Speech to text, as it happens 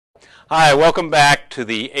Hi, welcome back to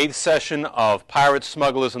the 8th session of Pirate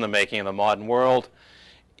Smugglers in the Making of the Modern World.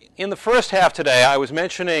 In the first half today, I was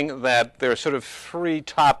mentioning that there are sort of three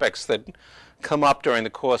topics that come up during the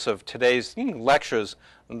course of today's lectures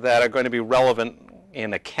that are going to be relevant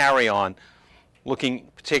in a carry-on,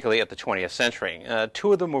 looking particularly at the 20th century.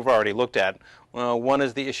 Two of them we've already looked at. One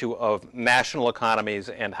is the issue of national economies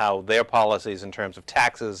and how their policies in terms of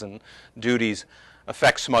taxes and duties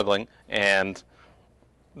affect smuggling, and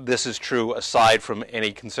this is true aside from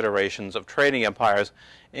any considerations of trading empires.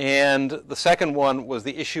 And the second one was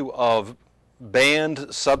the issue of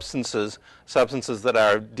banned substances, substances that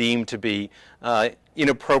are deemed to be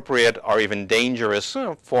inappropriate or even dangerous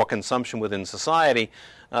for consumption within society,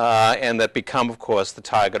 and that become, of course, the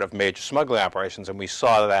target of major smuggling operations. And we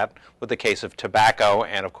saw that with the case of tobacco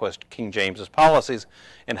and, of course, King James's policies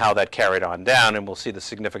and how that carried on down. And we'll see the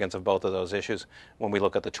significance of both of those issues when we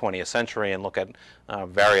look at the 20th century and look at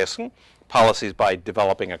various policies by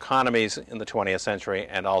developing economies in the 20th century,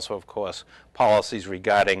 and also, of course, policies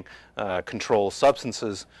regarding controlled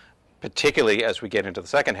substances, particularly as we get into the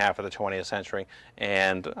second half of the 20th century,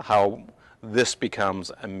 and how this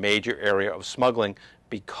becomes a major area of smuggling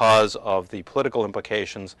because of the political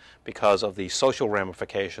implications, because of the social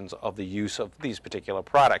ramifications of the use of these particular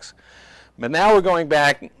products. But now we're going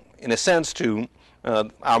back, in a sense, to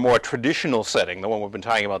our more traditional setting, the one we've been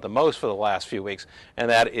talking about the most for the last few weeks, and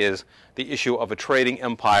that is the issue of a trading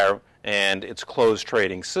empire and its closed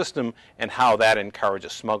trading system and how that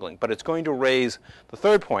encourages smuggling. But it's going to raise the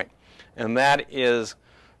third point, and that is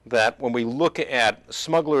that when we look at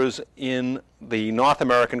smugglers in the North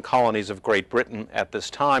American colonies of Great Britain at this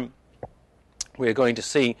time, we're going to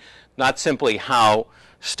see not simply how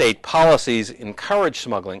state policies encourage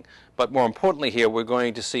smuggling, but more importantly here, we're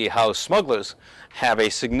going to see how smugglers have a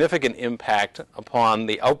significant impact upon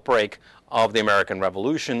the outbreak of the American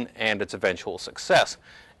Revolution and its eventual success.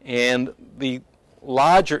 And the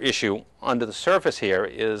larger issue under the surface here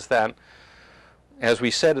is that, as we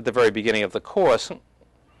said at the very beginning of the course,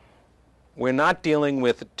 we're not dealing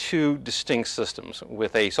with two distinct systems,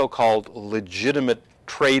 with a so-called legitimate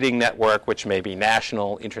trading network, which may be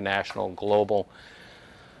national, international, global,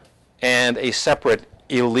 and a separate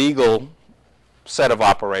illegal set of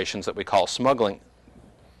operations that we call smuggling.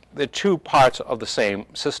 They're two parts of the same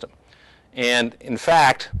system. And in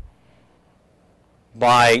fact,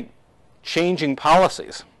 by changing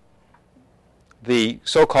policies, the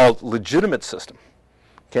so-called legitimate system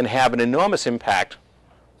can have an enormous impact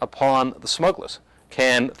upon the smugglers,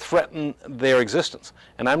 can threaten their existence.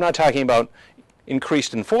 And I'm not talking about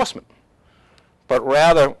increased enforcement, but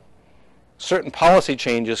rather certain policy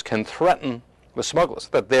changes can threaten the smugglers,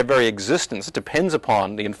 that their very existence depends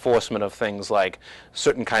upon the enforcement of things like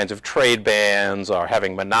certain kinds of trade bans or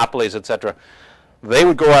having monopolies, etc. They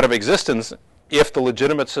would go out of existence if the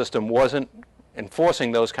legitimate system wasn't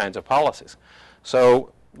enforcing those kinds of policies.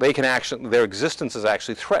 So they can actually, their existence is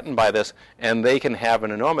actually threatened by this, and they can have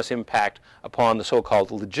an enormous impact upon the so-called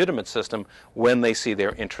legitimate system when they see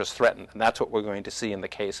their interests threatened. And that's what we're going to see in the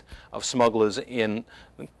case of smugglers in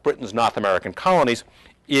Britain's North American colonies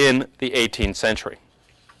in the 18th century.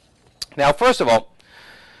 Now, first of all,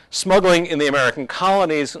 smuggling in the American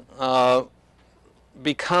colonies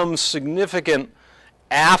becomes significant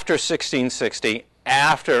after 1660,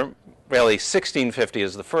 after really 1650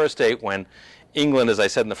 is the first date when England, as I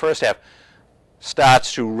said in the first half,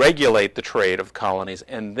 starts to regulate the trade of colonies,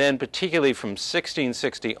 and then particularly from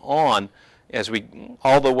 1660 on, as we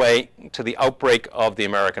all the way to the outbreak of the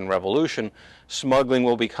American Revolution, smuggling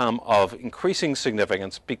will become of increasing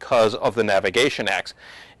significance because of the Navigation Acts.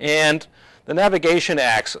 And the Navigation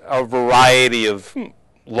Acts are a variety of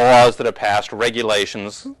laws that are passed,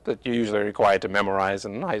 regulations that you're usually required to memorize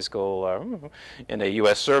in high school or in a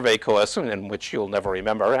U.S. survey course, in which you'll never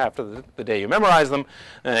remember after the day you memorize them,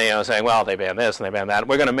 and, saying, well, they ban this and they ban that.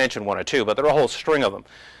 We're going to mention one or two, but there are a whole string of them.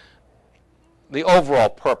 The overall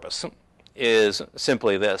purpose is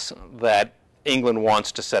simply this, that England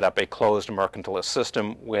wants to set up a closed mercantilist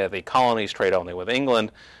system where the colonies trade only with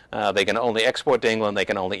England. They can only export to England. They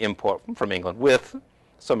can only import from England, with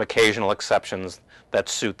some occasional exceptions that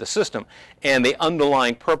suit the system. And the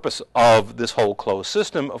underlying purpose of this whole closed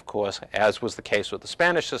system, of course, as was the case with the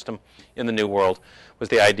Spanish system in the New World, was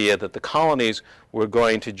the idea that the colonies were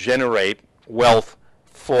going to generate wealth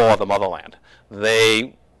for the motherland.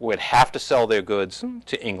 They would have to sell their goods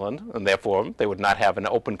to England, and therefore they would not have an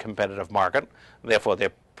open competitive market. Therefore,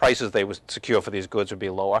 their prices they would secure for these goods would be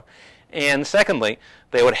lower. And secondly,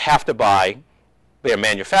 they would have to buy their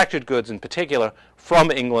manufactured goods in particular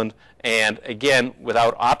from England, and again,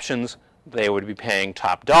 without options, they would be paying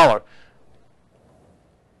top dollar.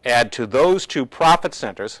 add to those two profit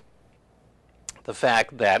centers the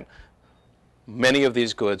fact that many of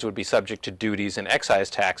these goods would be subject to duties and excise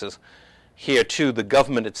taxes. Here, too, the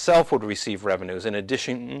government itself would receive revenues in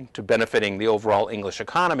addition to benefiting the overall English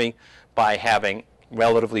economy by having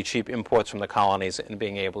relatively cheap imports from the colonies and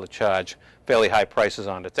being able to charge fairly high prices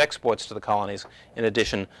on its exports to the colonies. In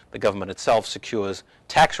addition, the government itself secures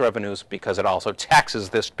tax revenues because it also taxes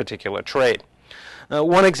this particular trade.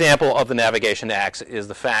 One example of the Navigation Acts is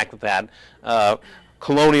the fact that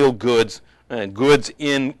colonial goods goods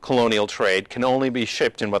in colonial trade can only be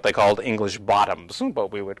shipped in what they called English bottoms,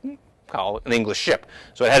 what we would call an English ship.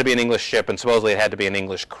 So it had to be an English ship, and supposedly it had to be an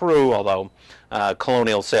English crew, although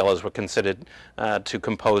colonial sailors were considered to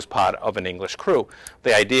compose part of an English crew.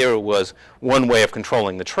 The idea was one way of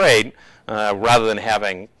controlling the trade, rather than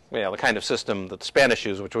having the kind of system that the Spanish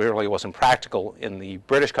used, which really wasn't practical in the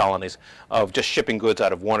British colonies, of just shipping goods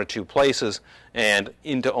out of one or two places and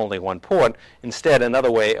into only one port. Instead,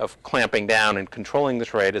 another way of clamping down and controlling the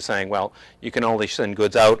trade is saying, well, you can only send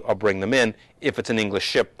goods out or bring them in if it's an English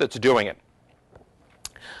ship that's doing it.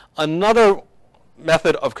 Another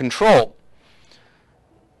method of control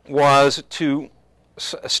was to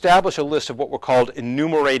establish a list of what were called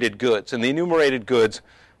enumerated goods. And the enumerated goods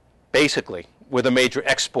basically were the major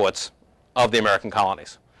exports of the American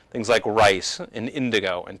colonies. Things like rice and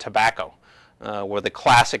indigo and tobacco were the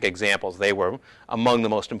classic examples. They were among the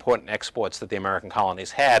most important exports that the American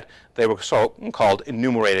colonies had. They were so-called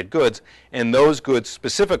enumerated goods, and those goods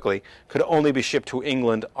specifically could only be shipped to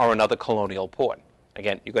England or another colonial port.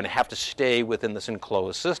 Again, you're going to have to stay within this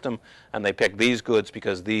enclosed system, and they picked these goods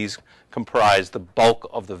because these comprise the bulk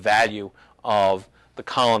of the value of the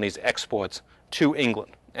colony's exports to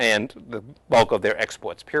England and the bulk of their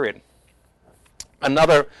exports, period.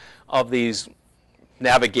 Another of these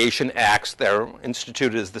navigation acts that are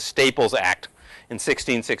instituted is the Staples Act in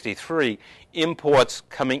 1663. Imports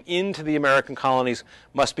coming into the American colonies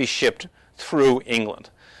must be shipped through England.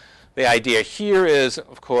 The idea here is,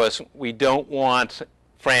 of course, we don't want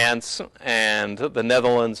France and the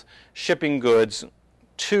Netherlands shipping goods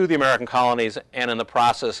to the American colonies and in the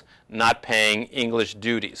process not paying English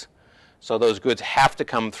duties. So those goods have to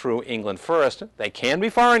come through England first. They can be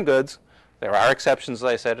foreign goods. There are exceptions, as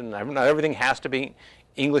I said, and not everything has to be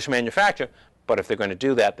English manufacture, but if they're going to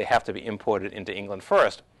do that, they have to be imported into England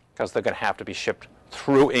first because they're going to have to be shipped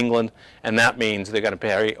through England, and that means they're going to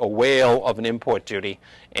pay a whale of an import duty,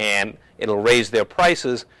 and it'll raise their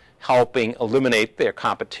prices, helping eliminate their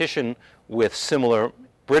competition with similar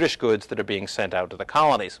British goods that are being sent out to the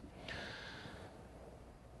colonies.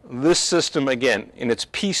 This system, again, in its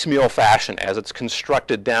piecemeal fashion, as it's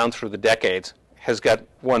constructed down through the decades, has got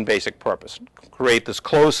one basic purpose: create this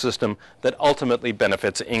closed system that ultimately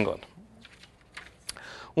benefits England.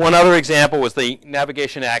 One other example was the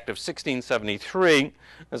Navigation Act of 1673.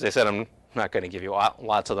 As I said, I'm not going to give you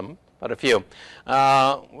lots of them, but a few,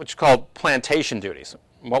 which is called plantation duties.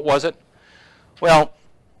 What was it? Well,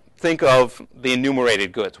 think of the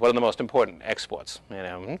enumerated goods. What are the most important exports?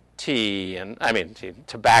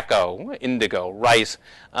 Tobacco, indigo, rice.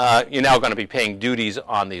 You're now going to be paying duties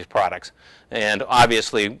on these products. And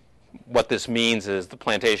obviously, what this means is the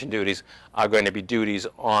plantation duties are going to be duties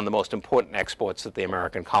on the most important exports that the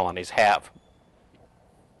American colonies have.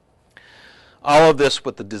 All of this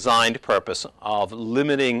with the designed purpose of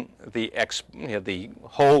limiting the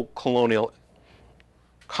whole colonial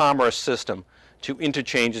commerce system to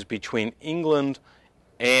interchanges between England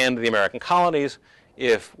and the American colonies.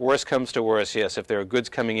 If worse comes to worse, yes, if there are goods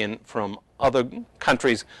coming in from other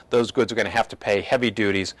countries, those goods are going to have to pay heavy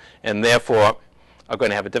duties and therefore are going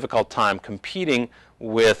to have a difficult time competing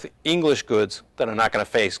with English goods that are not going to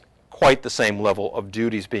face quite the same level of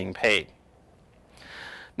duties being paid.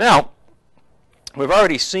 Now, we've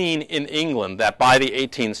already seen in England that by the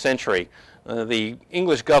 18th century, the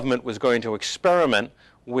English government was going to experiment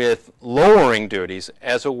with lowering duties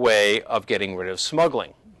as a way of getting rid of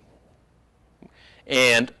smuggling,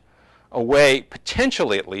 and a way,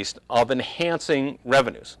 potentially at least, of enhancing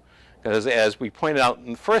revenues. Because as we pointed out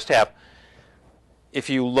in the first half, if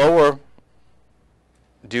you lower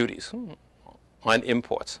duties on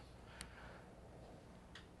imports,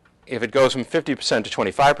 if it goes from 50% to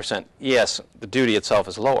 25%, yes, the duty itself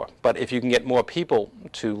is lower. But if you can get more people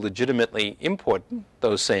to legitimately import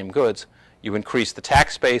those same goods, you increase the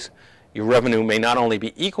tax base. Your revenue may not only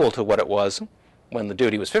be equal to what it was when the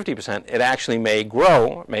duty was 50%, it actually may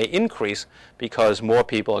grow, may increase, because more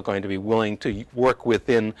people are going to be willing to work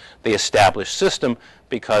within the established system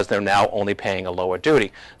because they're now only paying a lower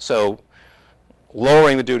duty. So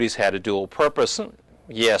lowering the duties had a dual purpose.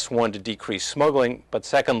 Yes, one, to decrease smuggling, but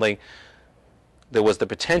secondly, there was the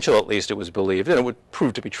potential, at least it was believed, and it would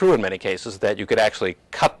prove to be true in many cases, that you could actually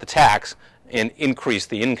cut the tax and increase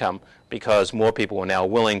the income because more people were now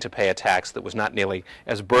willing to pay a tax that was not nearly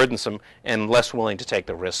as burdensome and less willing to take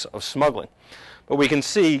the risks of smuggling. But we can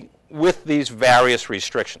see with these various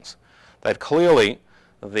restrictions that clearly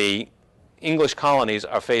the English colonies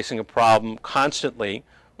are facing a problem constantly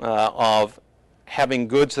of having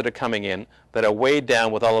goods that are coming in that are weighed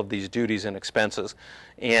down with all of these duties and expenses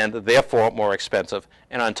and therefore more expensive.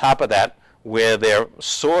 And on top of that, where their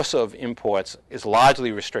source of imports is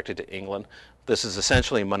largely restricted to England, this is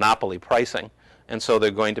essentially monopoly pricing, and so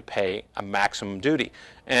they're going to pay a maximum duty.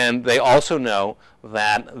 And they also know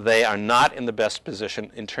that they are not in the best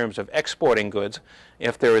position in terms of exporting goods.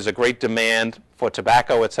 If there is a great demand for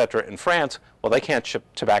tobacco, etc., in France, well, they can't ship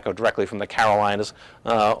tobacco directly from the Carolinas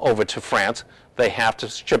over to France. They have to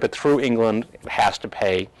ship it through England. It has to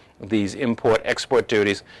pay these import-export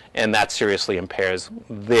duties, and that seriously impairs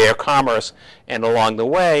their commerce. And along the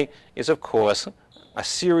way is, of course, a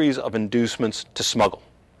series of inducements to smuggle.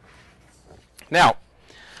 Now,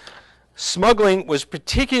 smuggling was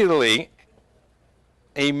particularly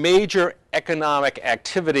a major economic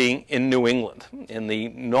activity in New England, in the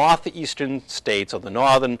northeastern states, or the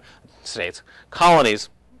northern states, colonies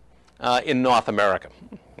in North America,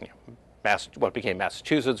 what became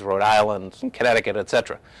Massachusetts, Rhode Island, Connecticut,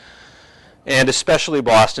 etc., and especially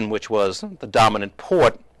Boston, which was the dominant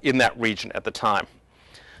port in that region at the time.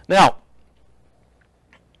 Now,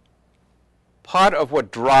 part of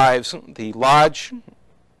what drives the large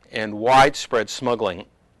and widespread smuggling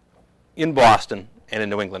in Boston and in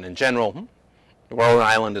New England in general, Rhode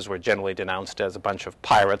Islanders were generally denounced as a bunch of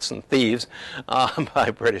pirates and thieves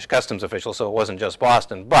by British customs officials, so it wasn't just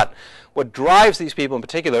Boston. But what drives these people in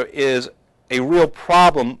particular is a real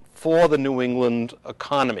problem for the New England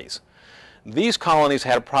economies. These colonies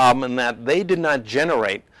had a problem in that they did not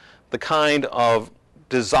generate the kind of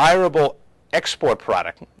desirable export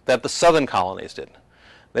product that the southern colonies did.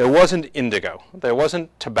 There wasn't indigo. There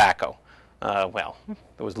wasn't tobacco. Well,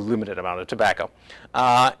 there was a limited amount of tobacco.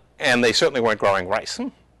 And they certainly weren't growing rice.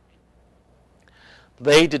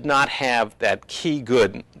 They did not have that key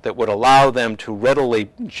good that would allow them to readily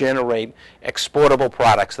generate exportable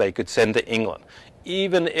products they could send to England.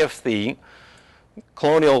 Even if the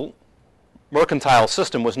colonial mercantile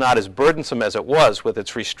system was not as burdensome as it was with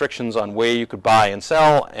its restrictions on where you could buy and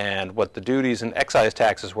sell and what the duties and excise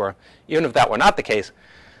taxes were, even if that were not the case,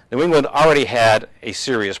 New England already had a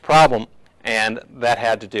serious problem, and that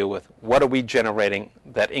had to do with what are we generating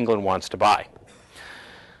that England wants to buy.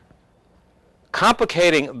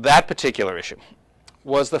 Complicating that particular issue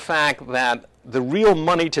was the fact that the real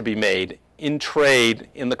money to be made in trade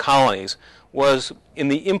in the colonies was in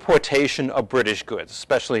the importation of British goods,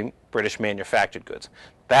 especially British manufactured goods.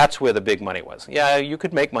 That's where the big money was. Yeah, you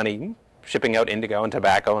could make money shipping out indigo and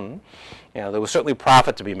tobacco, and there was certainly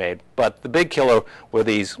profit to be made, but the big killer were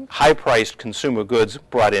these high-priced consumer goods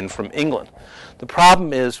brought in from England. The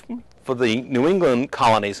problem is, for the New England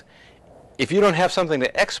colonies, if you don't have something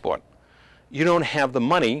to export, you don't have the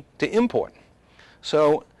money to import.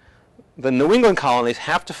 So the New England colonies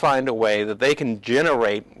have to find a way that they can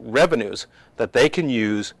generate revenues that they can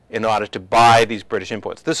use in order to buy these British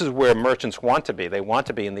imports. This is where merchants want to be. They want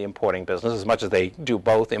to be in the importing business as much as they do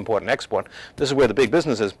both import and export. This is where the big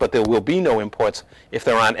business is, but there will be no imports if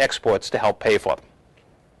there aren't exports to help pay for them.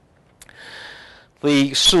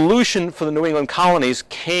 The solution for the New England colonies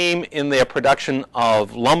came in their production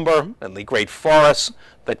of lumber and the great forests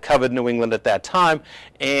that covered New England at that time,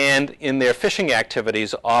 and in their fishing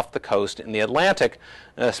activities off the coast in the Atlantic,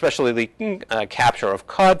 especially the capture of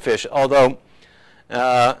codfish, although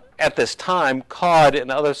at this time, cod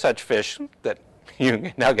and other such fish that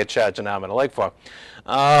you now get charged an arm and a leg for,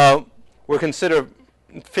 were considered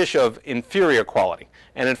fish of inferior quality.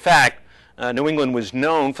 And in fact, New England was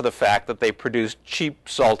known for the fact that they produced cheap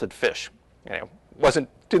salted fish.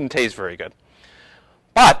 Didn't taste very good.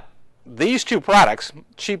 But these two products,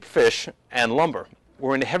 cheap fish and lumber,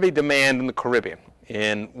 were in heavy demand in the Caribbean,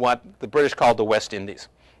 in what the British called the West Indies.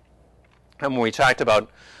 And when we talked about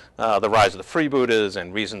the rise of the freebooters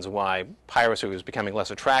and reasons why piracy was becoming less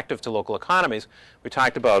attractive to local economies, we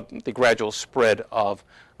talked about the gradual spread of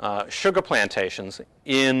sugar plantations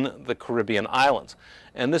in the Caribbean islands.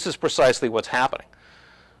 And this is precisely what's happening.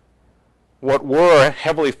 What were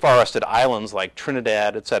heavily forested islands like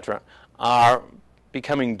Trinidad, etc., are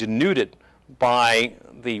becoming denuded by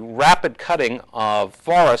the rapid cutting of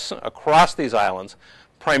forests across these islands,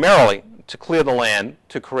 primarily to clear the land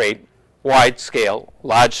to create wide-scale,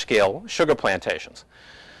 large-scale sugar plantations.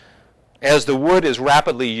 As the wood is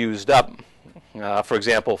rapidly used up, for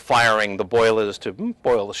example, firing the boilers to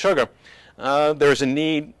boil the sugar, there's a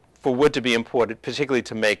need for wood to be imported, particularly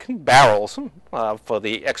to make barrels for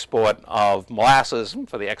the export of molasses,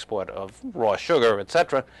 for the export of raw sugar,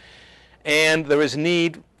 etc. And there is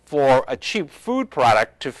need for a cheap food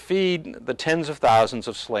product to feed the tens of thousands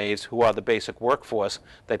of slaves who are the basic workforce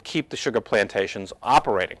that keep the sugar plantations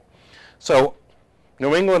operating. So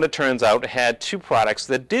New England, it turns out, had two products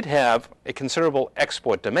that did have a considerable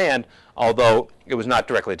export demand, although it was not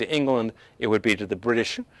directly to England. It would be to the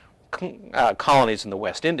British colonies in the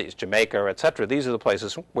West Indies, Jamaica, etc. These are the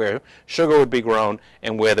places where sugar would be grown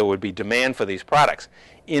and where there would be demand for these products.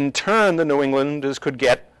 In turn, the New Englanders could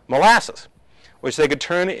get molasses, which they could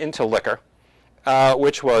turn into liquor,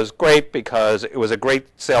 which was great because it was a great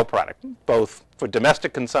sale product, both for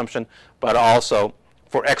domestic consumption but also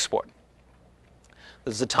for export.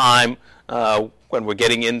 This is a time when we're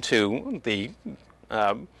getting into the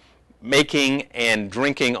making and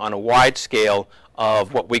drinking on a wide scale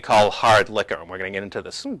of what we call hard liquor. And we're going to get into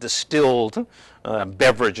this distilled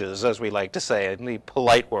beverages, as we like to say in the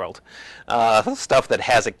polite world. Stuff that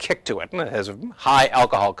has a kick to it, and it has a high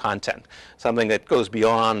alcohol content, something that goes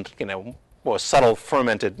beyond, more subtle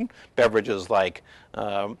fermented beverages like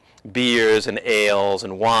beers and ales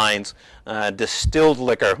and wines. Distilled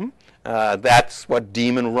liquor, that's what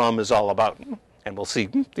demon rum is all about. And we'll see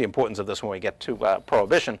the importance of this when we get to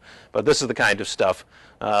Prohibition. But this is the kind of stuff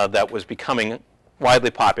that was becoming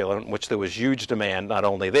widely popular, in which there was huge demand, not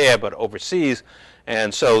only there, but overseas.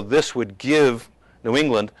 And so this would give New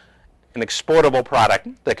England an exportable product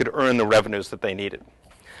that could earn the revenues that they needed.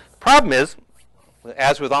 The problem is,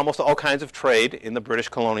 as with almost all kinds of trade in the British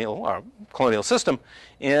colonial system,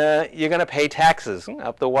 you're going to pay taxes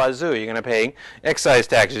up the wazoo. You're going to pay excise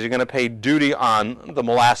taxes. You're going to pay duty on the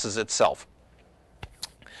molasses itself.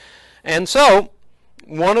 And so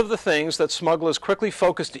one of the things that smugglers quickly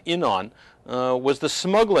focused in on was the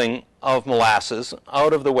smuggling of molasses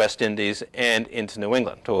out of the West Indies and into New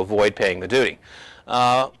England to avoid paying the duty.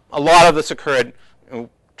 A lot of this occurred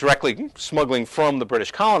directly smuggling from the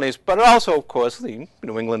British colonies, but also, of course, the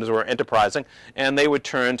New Englanders were enterprising, and they would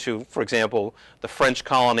turn to, for example, the French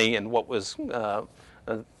colony in what was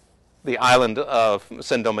the island of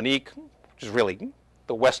Saint-Dominique, which is really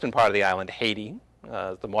the western part of the island, Haiti,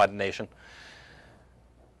 the modern nation.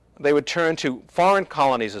 They would turn to foreign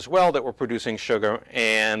colonies as well that were producing sugar,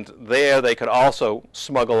 and there they could also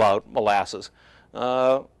smuggle out molasses.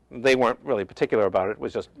 They weren't really particular about it. It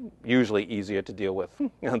was just usually easier to deal with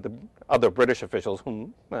the other British officials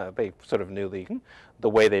whom they sort of knew the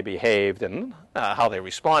way they behaved and how they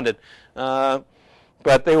responded.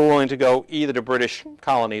 But they were willing to go either to British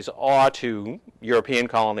colonies or to European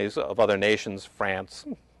colonies of other nations, France,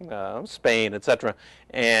 Spain, etc.,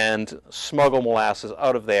 and smuggle molasses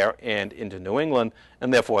out of there and into New England,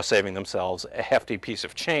 and therefore saving themselves a hefty piece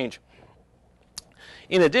of change.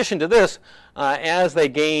 In addition to this, as they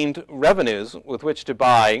gained revenues with which to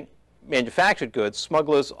buy manufactured goods,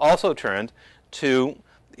 smugglers also turned to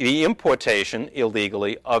the importation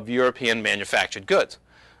illegally of European manufactured goods.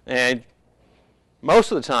 And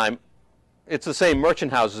most of the time, it's the same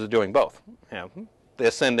merchant houses that are doing both.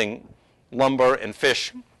 They're sending lumber and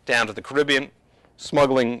fish down to the Caribbean,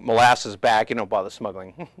 smuggling molasses back. You don't bother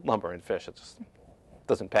smuggling lumber and fish. It just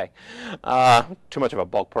doesn't pay. Too much of a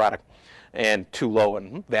bulk product and too low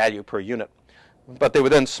in value per unit. But they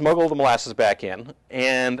would then smuggle the molasses back in,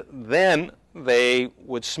 and then they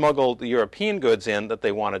would smuggle the European goods in that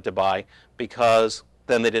they wanted to buy, because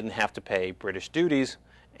then they didn't have to pay British duties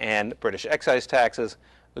and British excise taxes.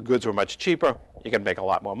 The goods were much cheaper. You could make a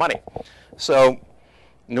lot more money. So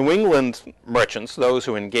New England merchants, those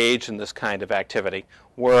who engaged in this kind of activity,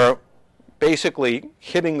 were basically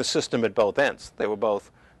hitting the system at both ends. They were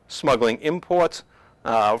both smuggling imports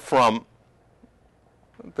from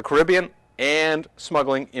the Caribbean and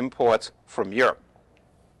smuggling imports from Europe.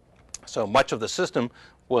 So much of the system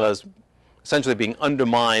was essentially being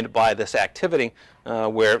undermined by this activity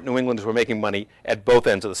where New Englanders were making money at both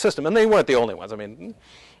ends of the system. And they weren't the only ones. I mean,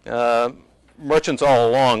 merchants all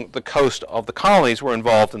along the coast of the colonies were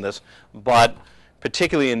involved in this, but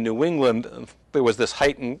particularly in New England, there was this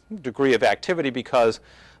heightened degree of activity because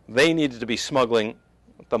they needed to be smuggling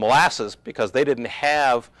the molasses because they didn't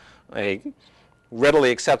have a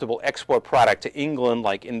readily acceptable export product to England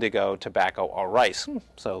like indigo, tobacco, or rice.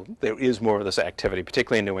 So there is more of this activity,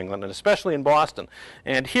 particularly in New England and especially in Boston.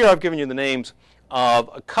 And here I've given you the names of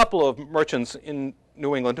a couple of merchants in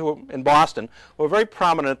New England, in Boston, who were very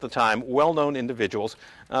prominent at the time, well-known individuals.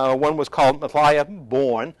 One was called Matthias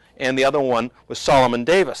Bourne, and the other one was Solomon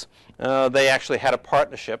Davis. They actually had a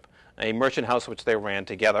partnership, a merchant house which they ran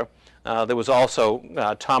together. There was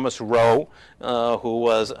also Thomas Rowe, who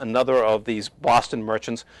was another of these Boston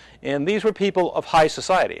merchants. And these were people of high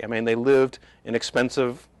society. I mean, they lived in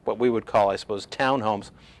expensive, what we would call, I suppose,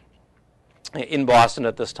 townhomes in Boston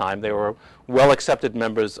at this time. They were well-accepted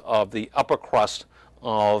members of the upper crust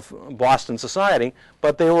of Boston society,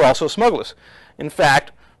 but they were also smugglers. In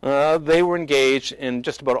fact, they were engaged in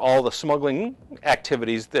just about all the smuggling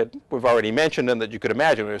activities that we've already mentioned and that you could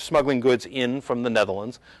imagine. They were smuggling goods in from the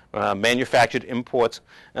Netherlands, manufactured imports,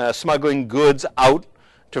 smuggling goods out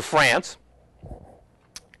to France,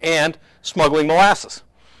 and smuggling molasses.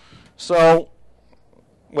 So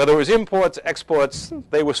whether it was imports, exports,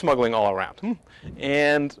 they were smuggling all around.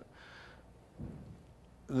 And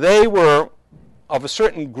they were of a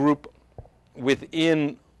certain group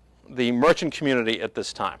within the merchant community at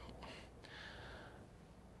this time.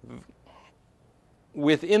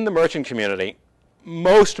 Within the merchant community,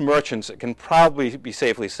 most merchants, it can probably be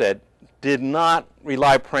safely said, did not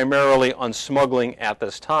rely primarily on smuggling at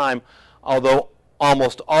this time, although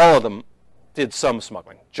almost all of them did some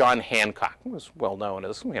smuggling. John Hancock was well known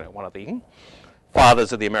as one of the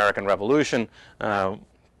fathers of the American Revolution,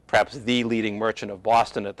 perhaps the leading merchant of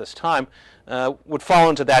Boston at this time, would fall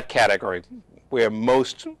into that category where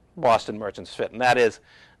most Boston merchants fit, and that is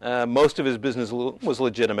most of his business was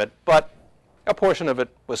legitimate, but a portion of it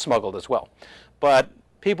was smuggled as well. But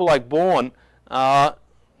people like Bourne,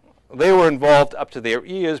 they were involved up to their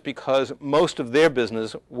ears because most of their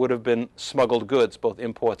business would have been smuggled goods, both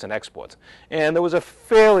imports and exports. And there was a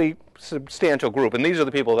fairly substantial group, and these are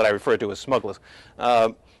the people that I refer to as smugglers.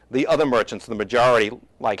 The other merchants, the majority,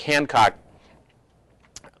 like Hancock,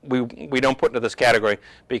 we don't put into this category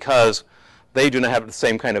because they do not have the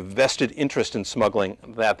same kind of vested interest in smuggling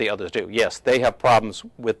that the others do. Yes, they have problems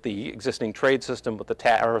with the existing trade system, with the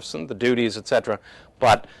tariffs and the duties, etc.,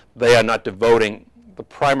 but they are not devoting the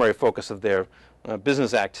primary focus of their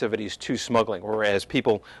business activities to smuggling, whereas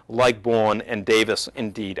people like Bourne and Davis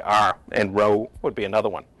indeed are, and Rowe would be another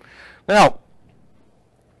one. Now,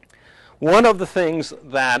 one of the things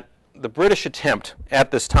that the British attempt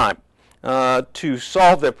at this time to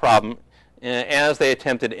solve their problem as they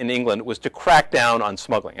attempted in England was to crack down on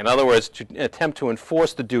smuggling. In other words, to attempt to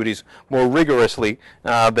enforce the duties more rigorously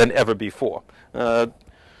than ever before.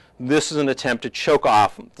 This is an attempt to choke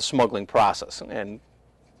off the smuggling process, and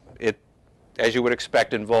it, as you would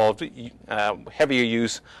expect, involved heavier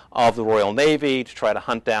use of the Royal Navy to try to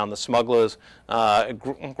hunt down the smugglers,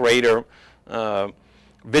 greater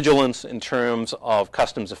vigilance in terms of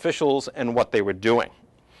customs officials and what they were doing.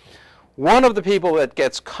 One of the people that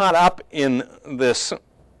gets caught up in this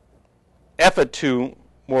effort to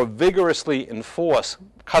more vigorously enforce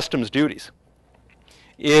customs duties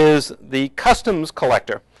is the customs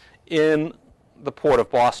collector in the port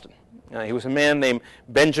of Boston. He was a man named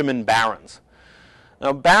Benjamin Barons.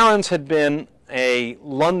 Now, Barons had been a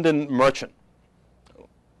London merchant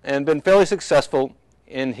and been fairly successful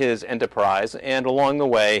in his enterprise, and along the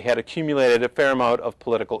way had accumulated a fair amount of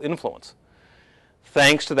political influence.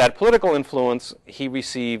 Thanks to that political influence, he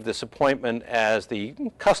received this appointment as the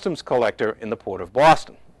customs collector in the port of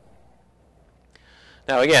Boston.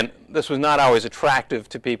 Now again, this was not always attractive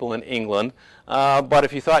to people in England, but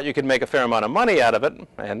if you thought you could make a fair amount of money out of it,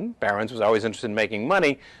 and Barons was always interested in making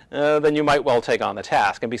money, then you might well take on the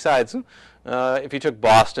task. And besides, if you took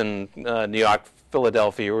Boston, New York,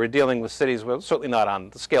 Philadelphia, we were dealing with cities, well, certainly not on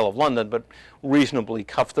the scale of London, but reasonably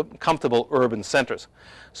comfortable urban centers.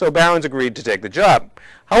 So Barons agreed to take the job.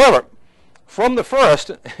 However, from the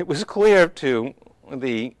first, it was clear to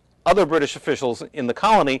the other British officials in the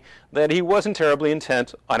colony that he wasn't terribly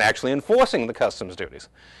intent on actually enforcing the customs duties.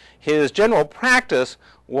 His general practice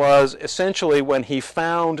was essentially, when he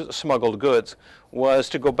found smuggled goods, was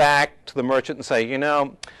to go back to the merchant and say, you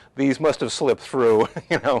know, these must have slipped through,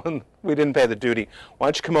 and we didn't pay the duty. Why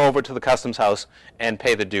don't you come over to the customs house and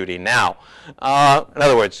pay the duty now? In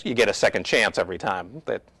other words, you get a second chance every time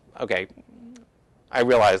that, okay, I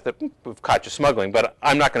realize that we've caught you smuggling, but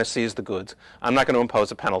I'm not going to seize the goods. I'm not going to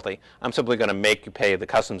impose a penalty. I'm simply going to make you pay the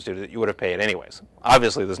customs duty that you would have paid anyways.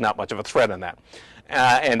 Obviously, there's not much of a threat in that.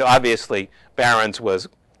 And obviously, Barons was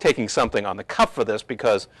taking something on the cuff for this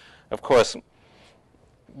because, of course,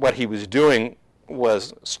 what he was doing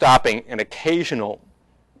was stopping an occasional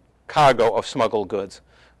cargo of smuggled goods,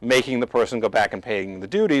 making the person go back and paying the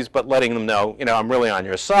duties, but letting them know, I'm really on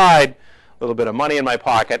your side, a little bit of money in my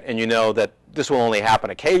pocket, and you know that this will only happen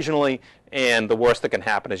occasionally, and the worst that can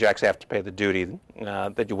happen is you actually have to pay the duty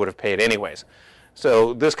that you would have paid anyways.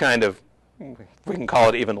 So this kind of, we can call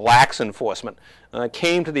it even lax enforcement,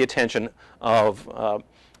 came to the attention of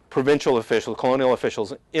provincial officials, colonial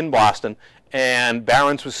officials in Boston, and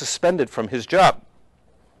Barons was suspended from his job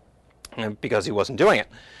because he wasn't doing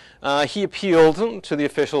it. He appealed to the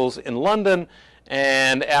officials in London,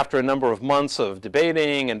 and after a number of months of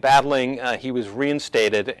debating and battling, he was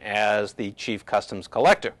reinstated as the chief customs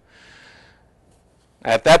collector.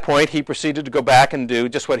 At that point, he proceeded to go back and do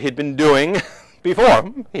just what he'd been doing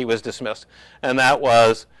before he was dismissed, and that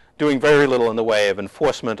was doing very little in the way of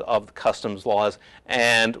enforcement of the customs laws,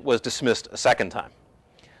 and was dismissed a second time.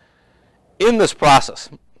 In this process,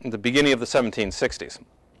 in the beginning of the 1760s,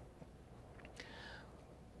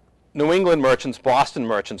 New England merchants, Boston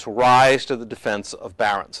merchants, rise to the defense of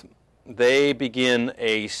barons. They begin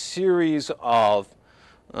a series of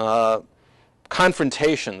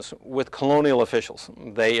confrontations with colonial officials.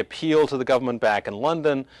 They appeal to the government back in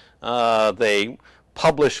London. They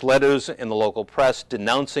publish letters in the local press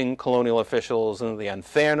denouncing colonial officials and the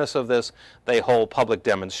unfairness of this. They hold public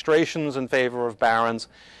demonstrations in favor of barons.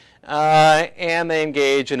 And they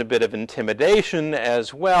engage in a bit of intimidation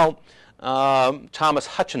as well. Thomas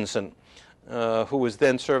Hutchinson, who was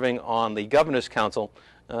then serving on the Governor's Council,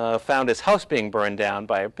 found his house being burned down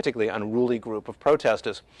by a particularly unruly group of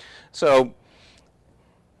protesters. So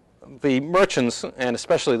the merchants, and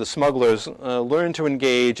especially the smugglers, learned to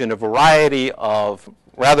engage in a variety of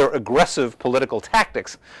rather aggressive political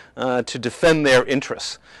tactics to defend their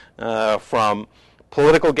interests, from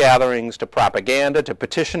political gatherings to propaganda to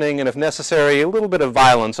petitioning, and if necessary, a little bit of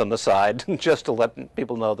violence on the side, just to let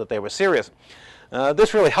people know that they were serious.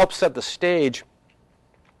 This really helps set the stage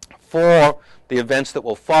for the events that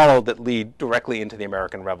will follow that lead directly into the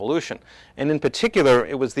American Revolution. And in particular,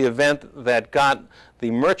 it was the event that got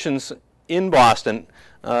the merchants in Boston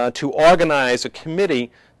to organize a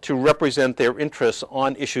committee to represent their interests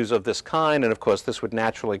on issues of this kind. And of course, this would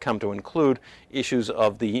naturally come to include issues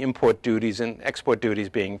of the import duties and export duties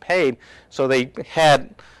being paid. So they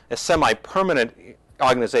had a semi-permanent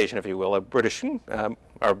organization, if you will, a British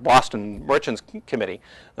or Boston Merchants Committee,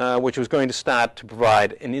 which was going to start to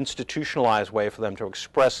provide an institutionalized way for them to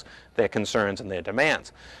express their concerns and their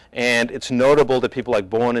demands. And it's notable that people like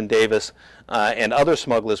Bourne and Davis and other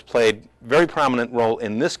smugglers played a very prominent role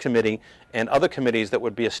in this committee and other committees that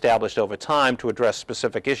would be established over time to address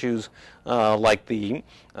specific issues like the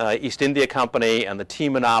East India Company and the tea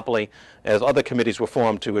monopoly. As other committees were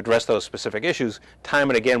formed to address those specific issues,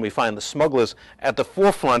 time and again we find the smugglers at the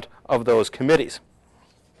forefront of those committees.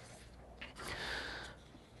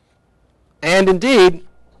 And indeed,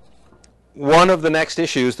 one of the next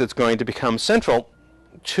issues that's going to become central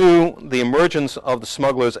to the emergence of the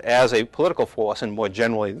smugglers as a political force, and more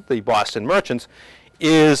generally the Boston merchants,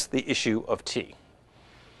 is the issue of tea.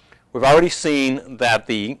 We've already seen that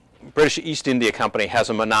the British East India Company has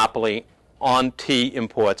a monopoly on tea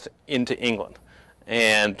imports into England.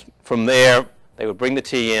 And from there, they would bring the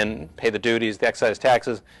tea in, pay the duties, the excise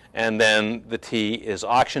taxes, and then the tea is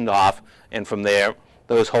auctioned off, and from there,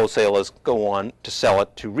 those wholesalers go on to sell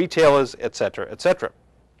it to retailers, et cetera, et cetera.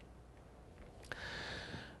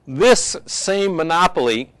 This same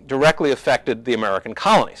monopoly directly affected the American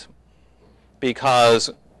colonies because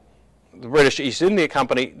the British East India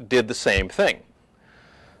Company did the same thing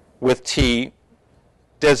with tea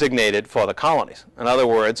designated for the colonies. In other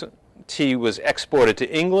words, tea was exported to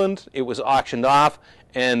England, it was auctioned off,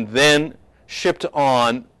 and then shipped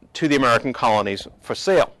on to the American colonies for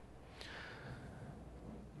sale.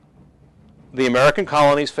 The American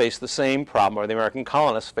colonies face the same problem, or the American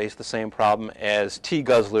colonists face the same problem as tea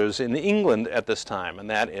guzzlers in England at this time, and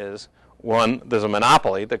that is, one, there's a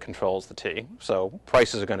monopoly that controls the tea, so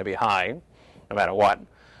prices are going to be high no matter what.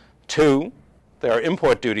 Two, there are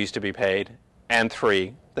import duties to be paid, and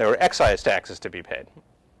three, there are excise taxes to be paid.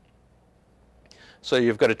 So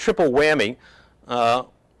you've got a triple whammy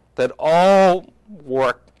that all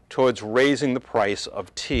work towards raising the price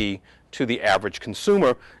of tea to the average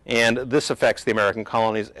consumer, and this affects the American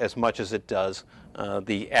colonies as much as it does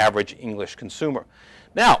the average English consumer.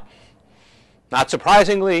 Now, not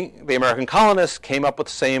surprisingly, the American colonists came up with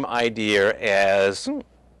the same idea as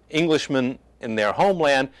Englishmen in their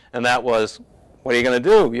homeland, and that was, what are you going to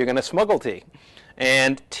do? You're going to smuggle tea.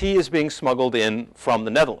 And tea is being smuggled in from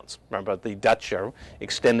the Netherlands. Remember, the Dutch are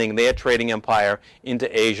extending their trading empire into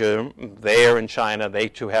Asia. There in China, they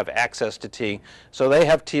too have access to tea. So they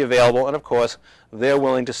have tea available, and of course, they're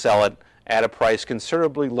willing to sell it at a price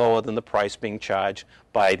considerably lower than the price being charged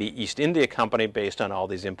by the East India Company based on all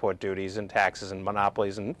these import duties and taxes and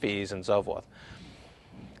monopolies and fees and so forth.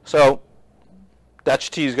 So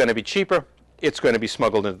Dutch tea is going to be cheaper. It's going to be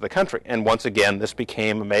smuggled into the country. And once again, this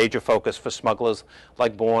became a major focus for smugglers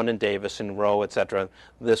like Bourne and Davis and Rowe, etc.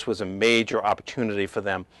 This was a major opportunity for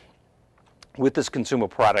them with this consumer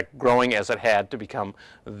product growing as it had to become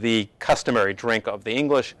the customary drink of the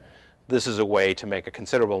English, this is a way to make a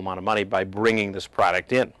considerable amount of money by bringing this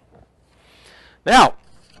product in. Now,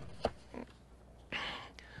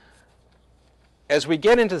 as we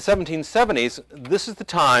get into the 1770s, this is the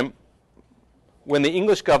time when the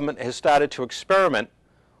English government has started to experiment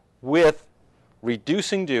with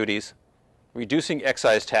reducing duties, reducing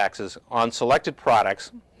excise taxes on selected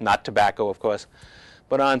products, not tobacco, of course,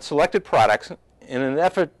 but on selected products in an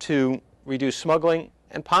effort to reduce smuggling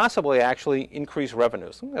and possibly actually increase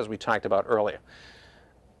revenues, as we talked about earlier.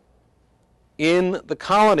 In the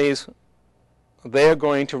colonies, they're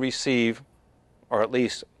going to receive, or at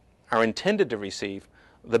least are intended to receive,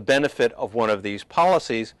 the benefit of one of these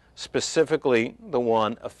policies, specifically the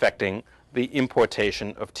one affecting the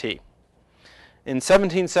importation of tea. In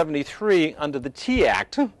 1773, under the Tea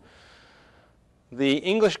Act, the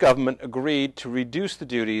English government agreed to reduce the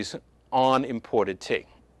duties on imported tea.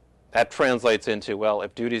 That translates into, well,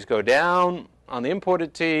 if duties go down on the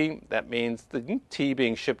imported tea, that means the tea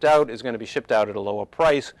being shipped out is going to be shipped out at a lower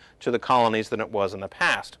price to the colonies than it was in the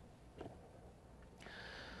past.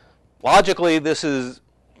 Logically, this is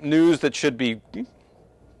news that should be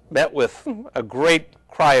met with a great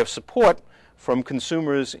cry of support from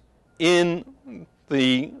consumers in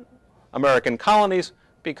the American colonies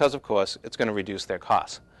because, of course, it's going to reduce their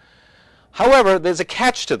costs. However, there's a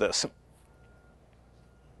catch to this.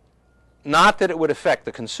 Not that it would affect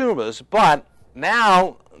the consumers, but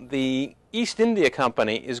now the East India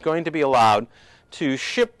Company is going to be allowed to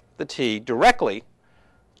ship the tea directly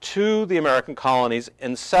to the American colonies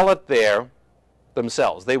and sell it there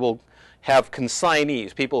themselves. They will have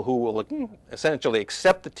consignees, people who will essentially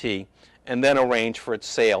accept the tea and then arrange for its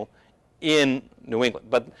sale in New England.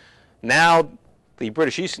 But now the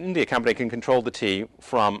British East India Company can control the tea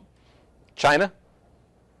from China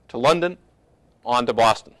to London on to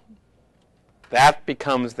Boston. That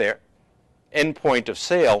becomes their end point of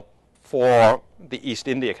sale for the East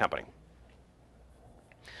India Company.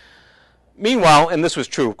 Meanwhile, and this was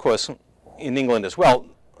true, of course, in England as well,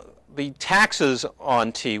 the taxes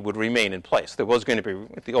on tea would remain in place. There was going to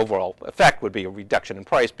be, the overall effect would be a reduction in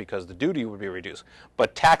price because the duty would be reduced,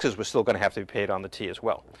 but taxes were still going to have to be paid on the tea as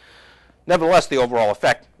well. Nevertheless, the overall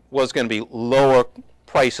effect was going to be lower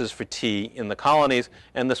prices for tea in the colonies,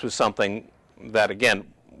 and this was something that, again,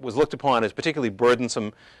 was looked upon as particularly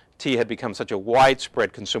burdensome. Tea had become such a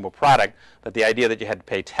widespread consumer product that the idea that you had to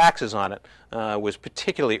pay taxes on it was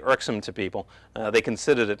particularly irksome to people. They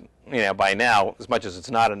considered it, by now, as much as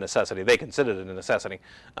it's not a necessity, they considered it a necessity.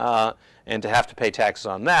 And to have to pay taxes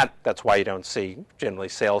on that, that's why you don't see generally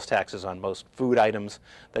sales taxes on most food items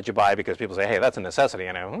that you buy, because people say, hey, that's a necessity,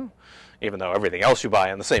 even though everything else you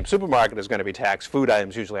buy in the same supermarket is going to be taxed. Food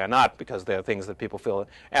items usually are not, because they're things that people feel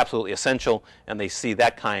absolutely essential, and they see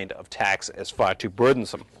that kind of tax as far too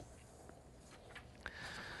burdensome.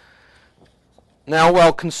 Now,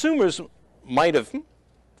 while consumers might have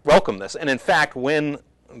welcomed this, and in fact, when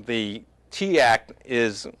the Tea Act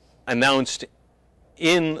is announced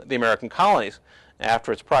in the American colonies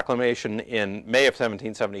after its proclamation in May of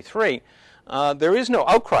 1773, there is no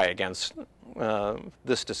outcry against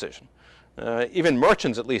this decision. Even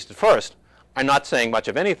merchants, at least at first, are not saying much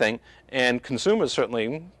of anything, and consumers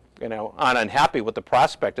certainly, aren't unhappy with the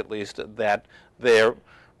prospect, at least, that their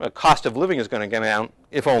cost of living is going to go down,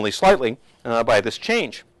 if only slightly, by this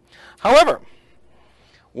change. However,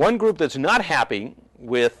 one group that's not happy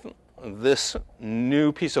with this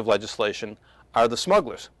new piece of legislation are the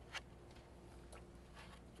smugglers.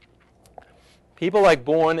 People like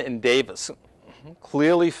Bourne and Davis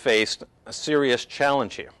clearly faced a serious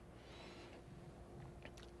challenge here.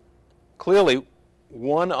 Clearly,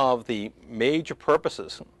 one of the major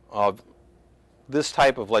purposes of this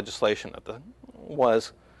type of legislation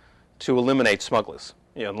was to eliminate smugglers.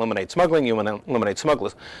 You eliminate smuggling, you eliminate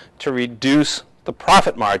smugglers, to reduce the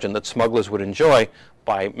profit margin that smugglers would enjoy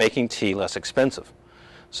by making tea less expensive.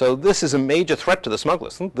 So this is a major threat to the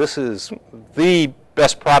smugglers. This is the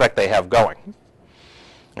best product they have going.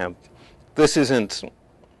 This isn't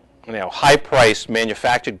high-priced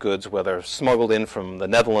manufactured goods, whether smuggled in from the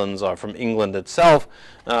Netherlands or from England itself,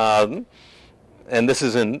 and this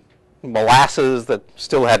isn't molasses that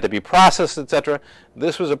still had to be processed, etc.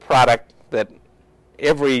 This was a product that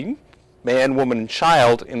every man, woman, and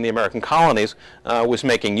child in the American colonies was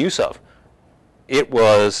making use of. It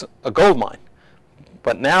was a gold mine.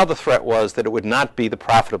 But now the threat was that it would not be the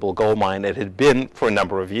profitable gold mine it had been for a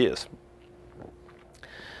number of years.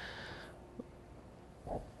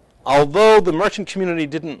 Although the merchant community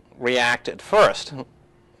didn't react at first,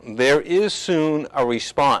 there is soon a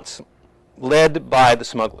response led by the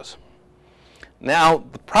smugglers. Now,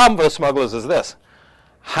 the problem for the smugglers is this.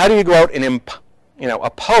 How do you go out and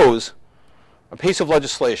oppose a piece of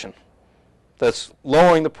legislation that's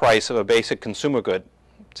lowering the price of a basic consumer good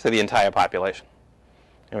to the entire population?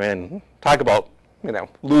 I mean, talk about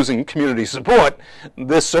losing community support.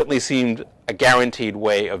 This certainly seemed a guaranteed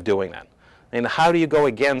way of doing that. And how do you go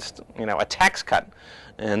against a tax cut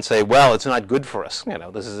and say, well, it's not good for us,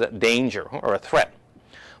 this is a danger or a threat?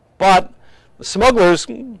 But the smugglers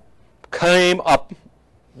came up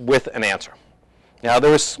with an answer. Now,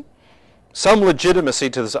 there was some legitimacy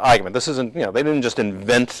to this argument. This isn't, they didn't just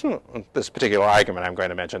invent this particular argument I'm going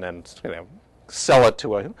to mention and sell it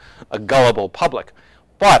to a gullible public.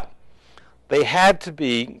 But they had to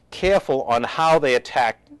be careful on how they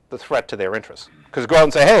attacked the threat to their interests. Because go out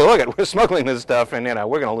and say, hey, look, we're smuggling this stuff, and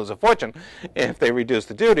we're going to lose a fortune if they reduce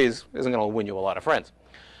the duties, isn't going to win you a lot of friends.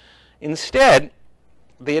 Instead,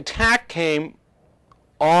 the attack came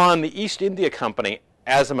on the East India Company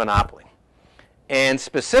as a monopoly, and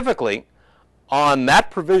specifically on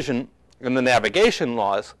that provision in the navigation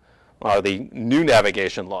laws, or the new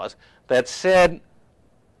navigation laws, that said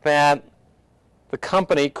that the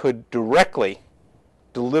company could directly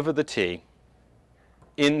deliver the tea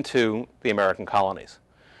into the American colonies.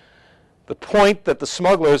 The point that the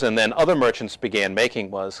smugglers and then other merchants began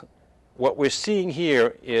making was, what we're seeing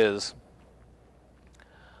here is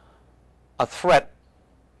a threat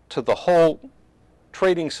to the whole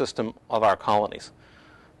trading system of our colonies.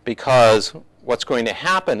 Because what's going to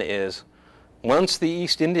happen is, once the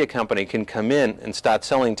East India Company can come in and start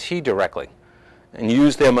selling tea directly and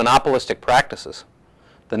use their monopolistic practices,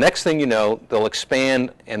 the next thing you know, they'll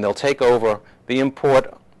expand and they'll take over the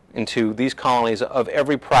import into these colonies of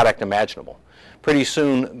every product imaginable. Pretty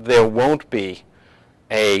soon, there won't be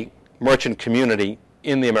a merchant community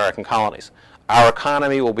in the American colonies. Our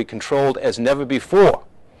economy will be controlled as never before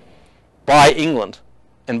by England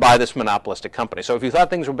and by this monopolistic company. So if you thought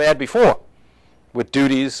things were bad before, with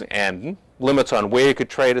duties and limits on where you could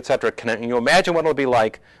trade, etc., can you imagine what it'll be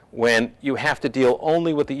like when you have to deal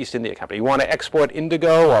only with the East India Company? You want to export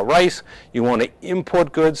indigo or rice, you want to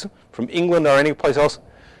import goods from England or any place else,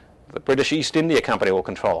 the British East India Company will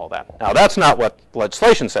control all that. Now, that's not what the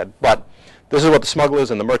legislation said, but this is what the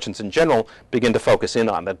smugglers and the merchants in general begin to focus in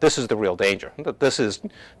on, that this is the real danger, that this is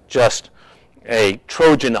just a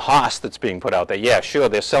Trojan horse that's being put out there. Yeah, sure,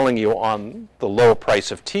 they're selling you on the low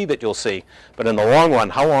price of tea that you'll see, but in the long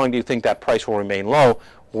run, how long do you think that price will remain low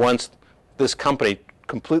once this company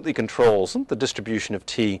completely controls the distribution of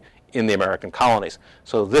tea in the American colonies?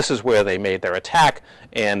 So this is where they made their attack,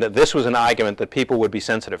 and this was an argument that people would be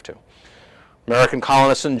sensitive to. American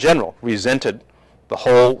colonists in general resented the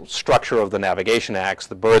whole structure of the Navigation Acts,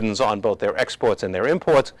 the burdens on both their exports and their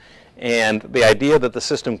imports, and the idea that the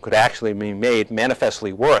system could actually be made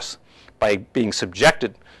manifestly worse by being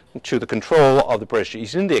subjected to the control of the British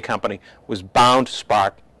East India Company was bound to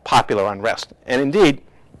spark popular unrest. And indeed,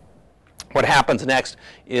 what happens next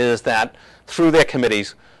is that through their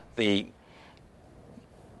committees, the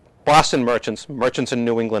Boston merchants, merchants in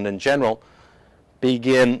New England in general,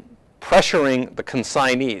 begin pressuring the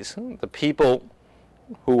consignees, the people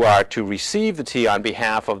who are to receive the tea on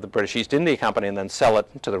behalf of the British East India Company and then sell it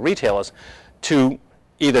to the retailers, to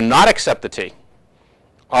either not accept the tea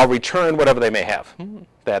or return whatever they may have.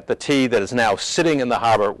 That the tea that is now sitting in the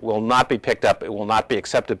harbor will not be picked up, it will not be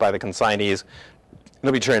accepted by the consignees,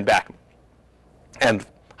 it'll be turned back. And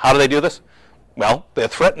how do they do this? Well, they're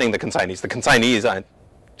threatening the consignees. The consignees aren't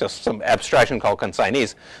just some abstraction called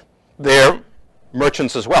consignees. They're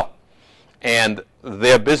merchants as well. And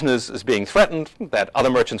their business is being threatened, that other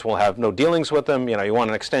merchants will have no dealings with them. You want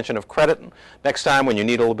an extension of credit. Next time when you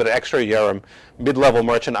need a little bit of extra, you're a mid-level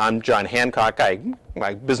merchant. I'm John Hancock.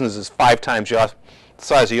 My business is 5 times the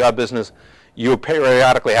size of your business. You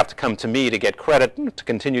periodically have to come to me to get credit to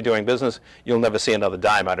continue doing business. You'll never see another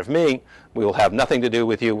dime out of me. We will have nothing to do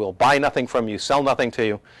with you. We'll buy nothing from you, sell nothing to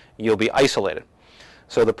you. You'll be isolated.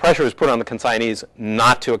 So the pressure is put on the consignees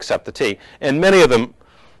not to accept the tea. And many of them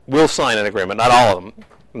will sign an agreement, not all of them,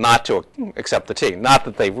 not to accept the tea. Not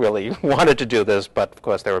that they really wanted to do this, but of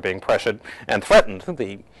course they were being pressured and threatened.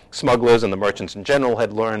 The smugglers and the merchants in general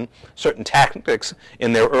had learned certain tactics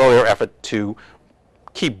in their earlier effort to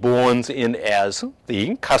keep bonds in as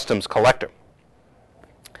the customs collector.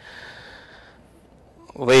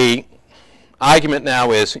 The argument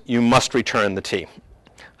now is you must return the tea.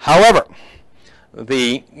 However,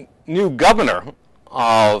 the new governor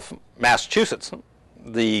of Massachusetts,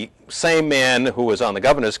 the same man who was on the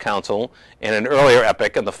governor's council in an earlier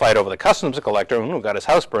epoch in the fight over the customs collector who got his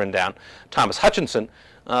house burned down, Thomas Hutchinson,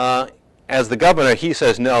 as the governor, he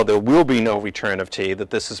says, no, there will be no return of tea, that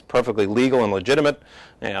this is perfectly legal and legitimate.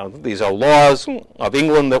 You know, these are laws of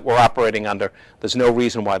England that we're operating under. There's no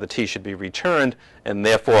reason why the tea should be returned, and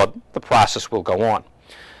therefore the process will go on.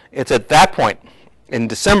 It's at that point, in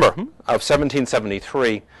December of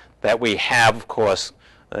 1773, that we have, of course,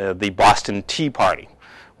 the Boston Tea Party,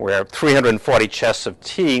 where 340 chests of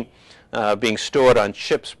tea being stored on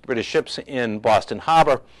ships, British ships in Boston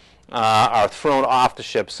Harbor, are thrown off the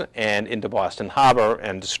ships and into Boston Harbor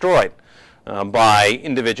and destroyed by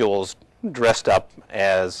individuals dressed up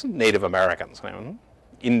as Native Americans,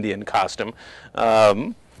 Indian costume,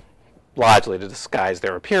 largely to disguise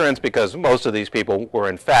their appearance, because most of these people were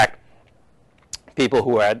in fact people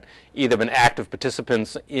who had either been active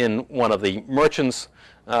participants in one of the merchants'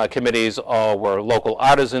 committees or were local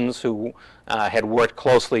artisans who had worked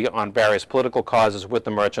closely on various political causes with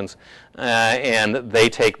the merchants, and they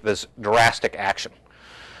take this drastic action.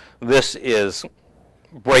 This is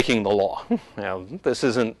breaking the law. This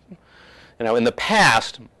isn't, in the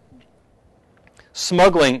past,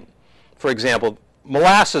 smuggling, for example,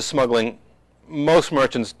 molasses smuggling, most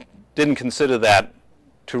merchants didn't consider that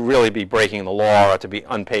to really be breaking the law or to be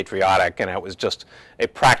unpatriotic, and it was just a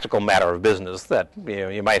practical matter of business that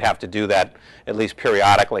you might have to do that at least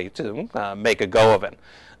periodically to make a go of it.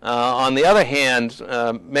 On the other hand,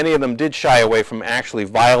 many of them did shy away from actually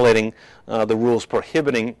violating the rules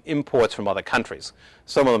prohibiting imports from other countries.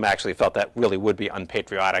 Some of them actually felt that really would be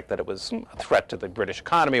unpatriotic, that it was a threat to the British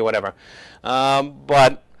economy or whatever.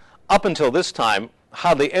 But up until this time,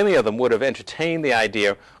 hardly any of them would have entertained the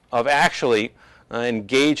idea of actually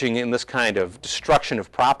engaging in this kind of destruction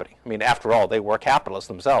of property. I mean, after all, they were capitalists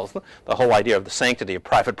themselves. The whole idea of the sanctity of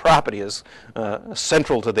private property is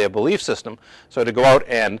central to their belief system. So to go out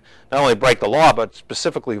and not only break the law, but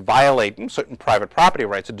specifically violate certain private property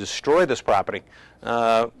rights and destroy this property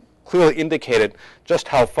clearly indicated just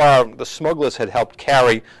how far the smugglers had helped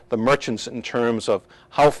carry the merchants in terms of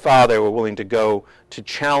how far they were willing to go to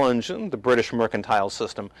challenge the British mercantile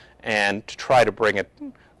system and to try to bring it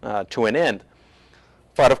to an end.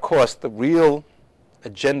 But of course, the real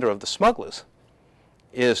agenda of the smugglers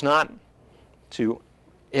is not to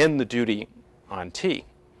end the duty on tea.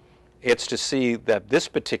 It's to see that this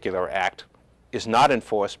particular act is not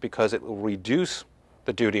enforced because it will reduce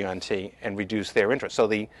the duty on tea and reduce their interest. So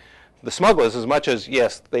the smugglers, as much as,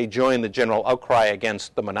 yes, they join the general outcry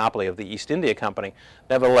against the monopoly of the East India Company,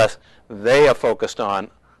 nevertheless, they are focused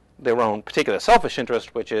on their own particular selfish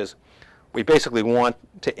interest, which is we basically want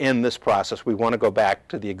to end this process. We want to go back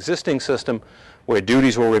to the existing system where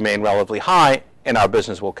duties will remain relatively high and our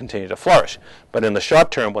business will continue to flourish. But in the short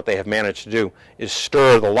term, what they have managed to do is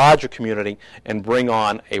stir the larger community and bring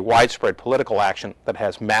on a widespread political action that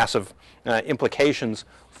has massive implications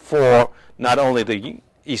for not only the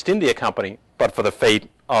East India Company, but for the fate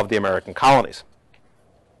of the American colonies.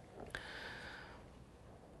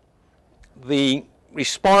 The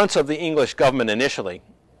response of the English government initially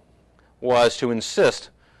was to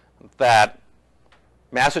insist that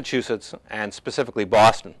Massachusetts, and specifically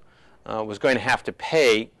Boston, was going to have to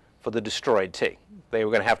pay for the destroyed tea. They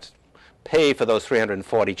were going to have to pay for those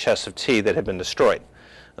 340 chests of tea that had been destroyed.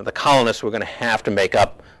 The colonists were going to have to make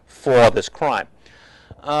up for this crime.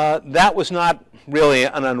 That was not really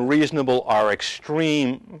an unreasonable or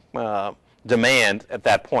extreme demand at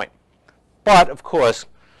that point. But, of course,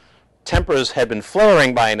 tempers had been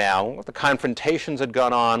flaring by now. The confrontations had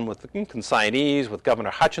gone on with the consignees, with Governor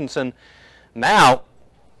Hutchinson. Now,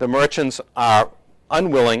 the merchants are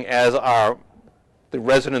unwilling, as are the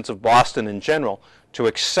residents of Boston in general, to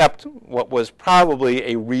accept what was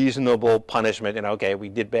probably a reasonable punishment. Okay, we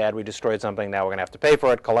did bad, we destroyed something, now we're going to have to pay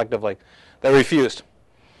for it collectively. They refused.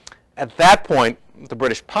 At that point, the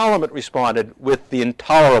British Parliament responded with the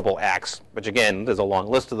Intolerable Acts, which again, there's a long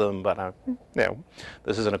list of them, but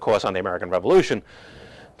this isn't a course on the American Revolution.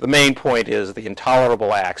 The main point is the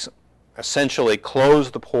Intolerable Acts essentially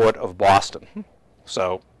closed the port of Boston,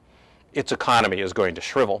 so its economy is going to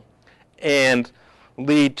shrivel, and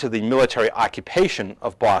lead to the military occupation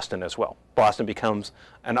of Boston as well. Boston becomes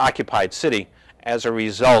an occupied city as a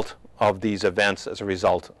result of these events, as a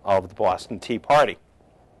result of the Boston Tea Party.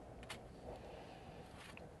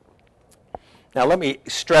 Now, let me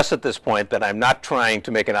stress at this point that I'm not trying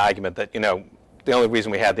to make an argument that, the only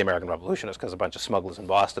reason we had the American Revolution is because a bunch of smugglers in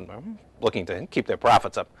Boston were looking to keep their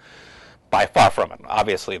profits up. By far from it.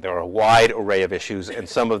 Obviously, there are a wide array of issues, and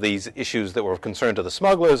some of these issues that were of concern to the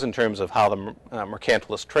smugglers in terms of how the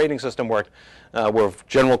mercantilist trading system worked were of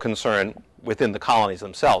general concern within the colonies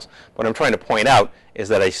themselves. What I'm trying to point out is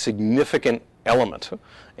that a significant element,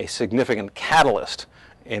 a significant catalyst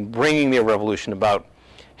in bringing the revolution about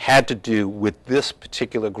had to do with this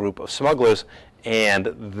particular group of smugglers and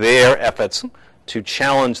their efforts to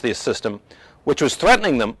challenge the system, which was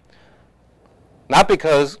threatening them, not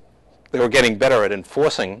because they were getting better at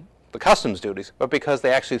enforcing the customs duties, but because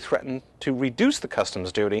they actually threatened to reduce the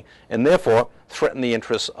customs duty and therefore threaten the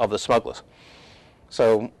interests of the smugglers.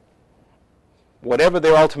 So whatever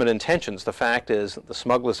their ultimate intentions, the fact is that the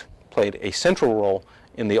smugglers played a central role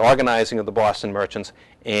in the organizing of the Boston merchants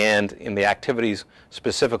and in the activities,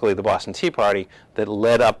 specifically the Boston Tea Party, that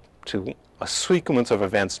led up to a sequence of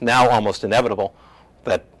events now almost inevitable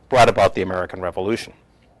that brought about the American Revolution.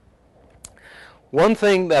 One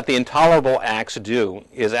thing that the Intolerable Acts do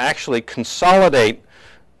is actually consolidate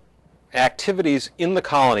activities in the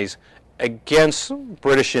colonies against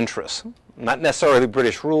British interests. Not necessarily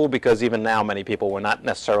British rule, because even now many people were not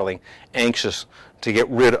necessarily anxious to get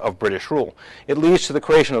rid of British rule. It leads to the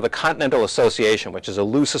creation of the Continental Association, which is a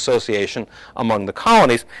loose association among the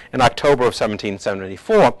colonies in October of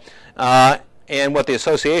 1774. And what the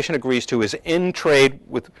association agrees to is end trade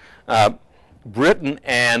with Britain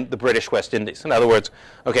and the British West Indies. In other words,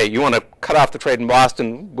 okay, you want to cut off the trade in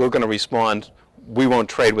Boston, we're going to respond, we won't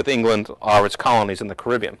trade with England or its colonies in the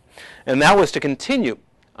Caribbean. And that was to continue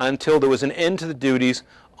until there was an end to the duties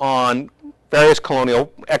on various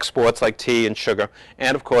colonial exports like tea and sugar,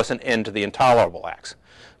 and of course an end to the Intolerable Acts.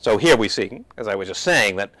 So here we see, as I was just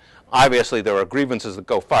saying, that obviously there are grievances that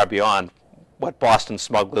go far beyond what Boston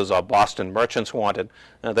smugglers or Boston merchants wanted,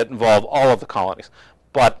 that involve all of the colonies.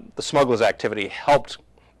 But the smugglers' activity helped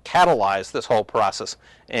catalyze this whole process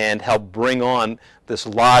and help bring on this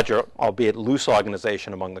larger, albeit loose,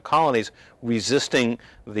 organization among the colonies, resisting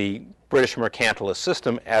the British mercantilist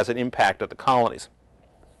system as it impacted the colonies.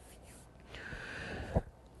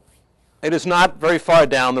 It is not very far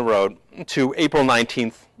down the road to April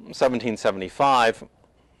 19th, 1775,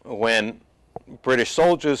 when British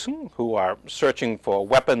soldiers who are searching for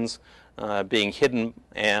weapons being hidden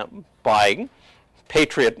by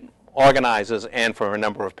Patriot organizers and for a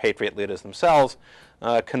number of Patriot leaders themselves,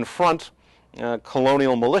 confront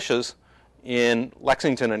colonial militias in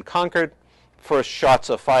Lexington and Concord. First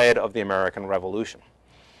shots are fired of the American Revolution.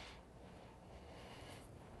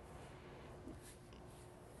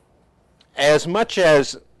 As much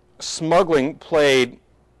as smuggling played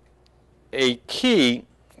a key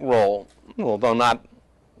role, although not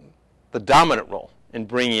the dominant role, in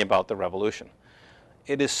bringing about the revolution,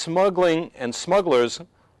 it is smuggling and smugglers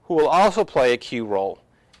who will also play a key role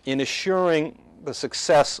in assuring the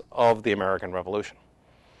success of the American Revolution.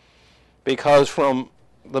 Because from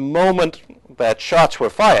the moment that shots were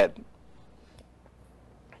fired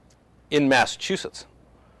in Massachusetts,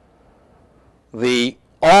 the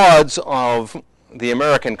odds of the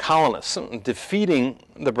American colonists defeating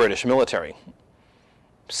the British military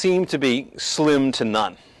seemed to be slim to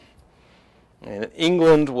none. And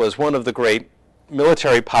England was one of the great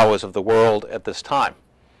military powers of the world at this time.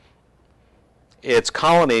 Its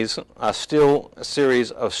colonies are still a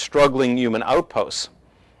series of struggling human outposts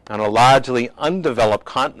on a largely undeveloped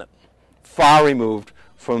continent, far removed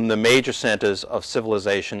from the major centers of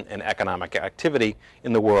civilization and economic activity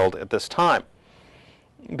in the world at this time.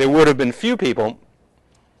 There would have been few people,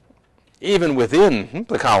 even within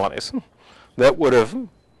the colonies, that would have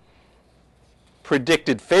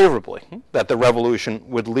predicted favorably that the revolution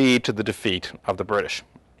would lead to the defeat of the British.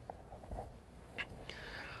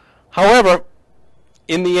 However,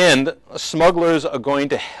 in the end, smugglers are going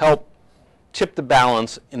to help tip the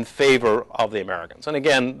balance in favor of the Americans. And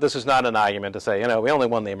again, this is not an argument to say, we only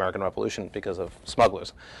won the American Revolution because of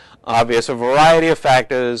smugglers. Obvious, a variety of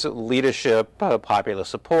factors: leadership, popular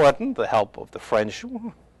support, and the help of the French.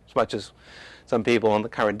 As much as some people in the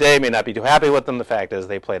current day may not be too happy with them, the fact is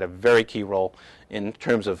they played a very key role in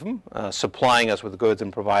terms of supplying us with goods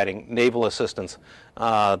and providing naval assistance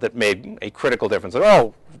that made a critical difference. At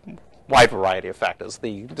all wide variety of factors.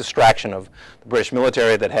 The distraction of the British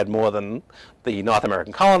military that had more than the North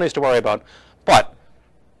American colonies to worry about. But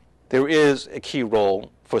there is a key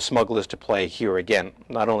role for smugglers to play here again,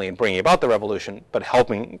 not only in bringing about the revolution, but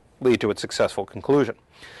helping lead to its successful conclusion.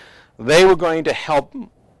 They were going to help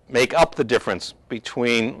make up the difference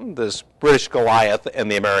between this British Goliath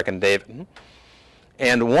and the American David.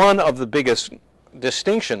 And one of the biggest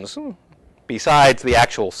distinctions, besides the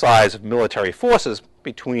actual size of military forces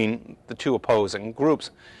between the two opposing groups,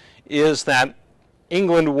 is that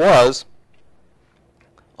England was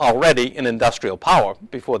already an industrial power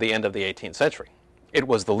before the end of the 18th century. It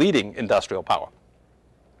was the leading industrial power.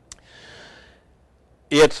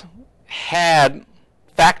 It had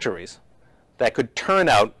factories that could turn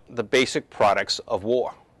out the basic products of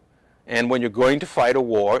war. And when you're going to fight a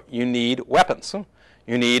war, you need weapons. You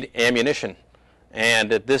you need ammunition.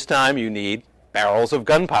 And at this time, you need barrels of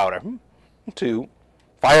gunpowder to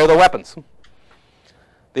fire the weapons.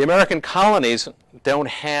 The American colonies don't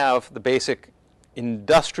have the basic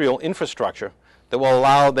industrial infrastructure that will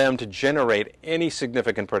allow them to generate any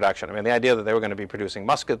significant production. I mean, the idea that they were going to be producing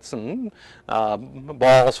muskets and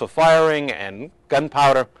balls for firing and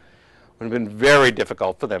gunpowder would have been very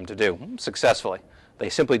difficult for them to do successfully. They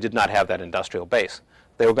simply did not have that industrial base.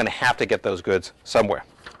 They were going to have to get those goods somewhere.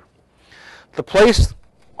 The place,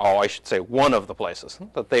 or I should say one of the places,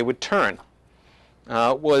 that they would turn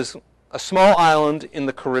was a small island in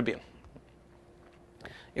the Caribbean.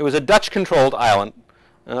 It was a Dutch-controlled island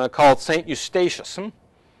called St. Eustatius.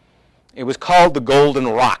 It was called the Golden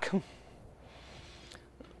Rock.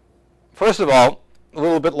 First of all, a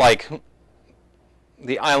little bit like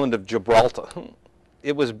the island of Gibraltar,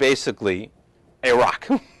 it was basically a rock,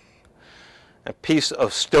 a piece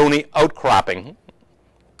of stony outcropping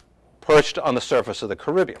perched on the surface of the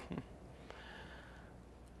Caribbean.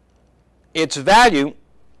 Its value,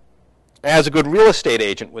 as a good real estate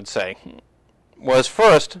agent would say, was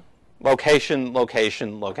first location,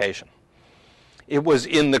 location, location. It was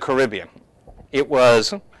in the Caribbean. It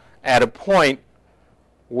was at a point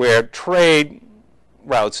where trade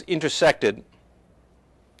routes intersected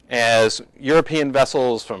as European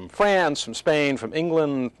vessels from France, from Spain, from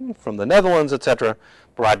England, from the Netherlands, etc.,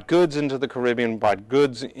 brought goods into the Caribbean, brought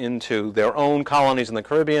goods into their own colonies in the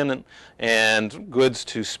Caribbean, and goods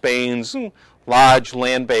to Spain's large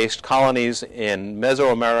land-based colonies in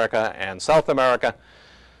Mesoamerica and South America.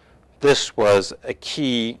 This was a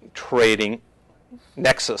key trading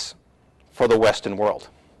nexus for the Western world.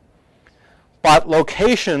 But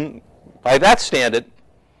location, by that standard,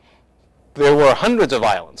 there were hundreds of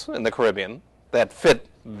islands in the Caribbean that fit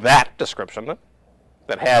that description,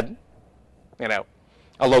 that had,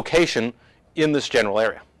 a location in this general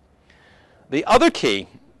area. The other key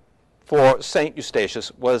for St.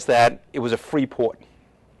 Eustatius was that it was a free port.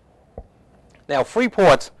 Now, free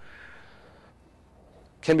ports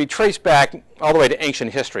can be traced back all the way to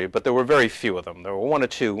ancient history, but there were very few of them. There were one or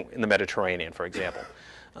two in the Mediterranean, for example.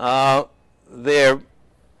 Their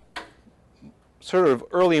sort of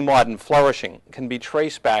early modern flourishing can be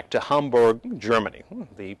traced back to Hamburg, Germany,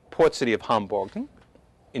 the port city of Hamburg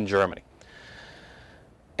in Germany.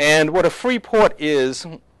 And what a free port is,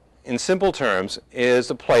 in simple terms, is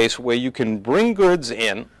a place where you can bring goods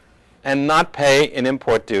in and not pay an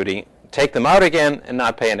import duty, take them out again and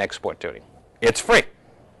not pay an export duty. It's free.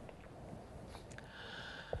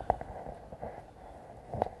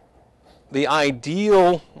 The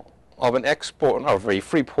ideal of an export, of a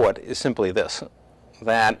free port, is simply this,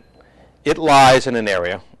 that it lies in an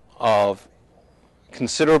area of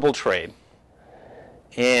considerable trade,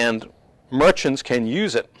 and merchants can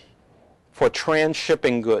use it for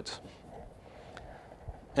transshipping goods.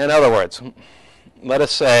 In other words, let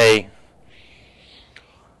us say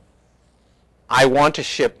I want to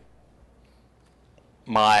ship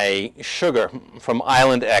my sugar from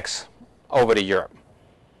island X over to Europe.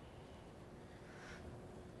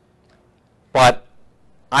 But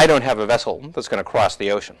I don't have a vessel that's going to cross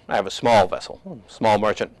the ocean. I have a small vessel, small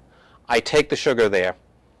merchant. I take the sugar there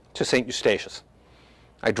to St. Eustatius.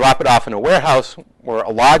 I drop it off in a warehouse where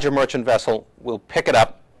a larger merchant vessel will pick it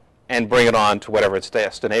up and bring it on to whatever its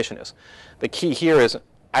destination is. The key here is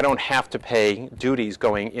I don't have to pay duties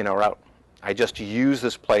going in or out. I just use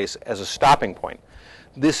this place as a stopping point.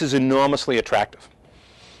 This is enormously attractive.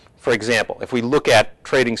 For example, if we look at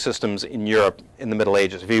trading systems in Europe in the Middle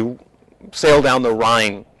Ages, if you sail down the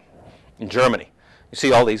Rhine in Germany, you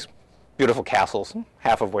see all these beautiful castles,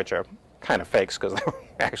 half of which are kind of fakes because they were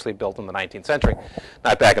actually built in the 19th century,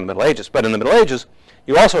 not back in the Middle Ages. But in the Middle Ages,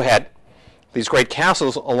 you also had these great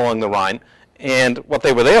castles along the Rhine, and what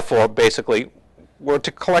they were there for, basically, were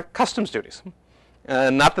to collect customs duties.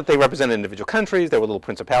 Not that they represented individual countries, they were little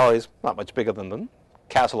principalities, not much bigger than the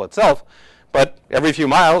castle itself, but every few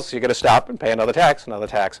miles you got to stop and pay another tax, another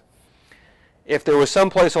tax. If there was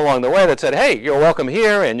some place along the way that said, hey, you're welcome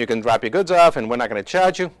here and you can drop your goods off and we're not going to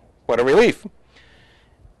charge you, what a relief.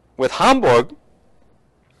 With Hamburg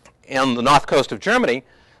and the north coast of Germany,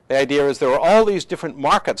 the idea is there are all these different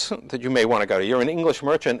markets that you may want to go to. You're an English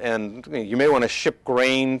merchant and you may want to ship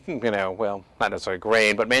grain, well, not necessarily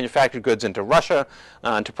grain, but manufactured goods into Russia,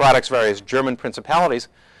 into products, various German principalities.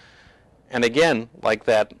 And again, like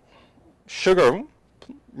that sugar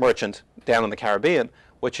merchant down in the Caribbean,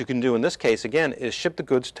 what you can do in this case, again, is ship the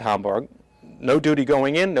goods to Hamburg. No duty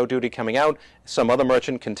going in, no duty coming out. Some other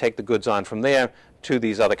merchant can take the goods on from there to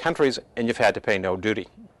these other countries, and you've had to pay no duty.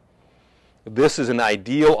 This is an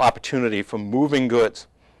ideal opportunity for moving goods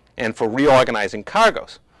and for reorganizing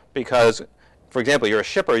cargoes. Because, for example, you're a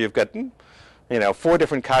shipper, you've got 4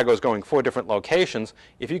 different cargoes going 4 different locations.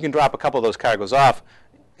 If you can drop a couple of those cargoes off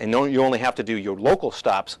and you only have to do your local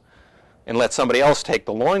stops and let somebody else take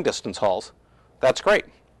the long distance hauls, that's great.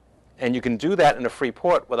 And you can do that in a free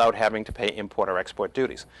port without having to pay import or export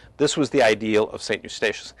duties. This was the ideal of St.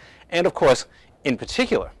 Eustatius. And of course, in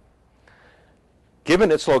particular,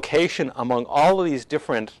 given its location among all of these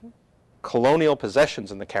different colonial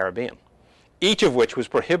possessions in the Caribbean, each of which was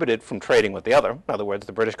prohibited from trading with the other. In other words,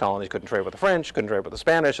 the British colonies couldn't trade with the French, couldn't trade with the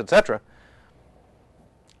Spanish, etc.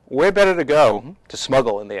 Where better to go to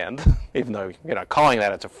smuggle in the end, even though you're not calling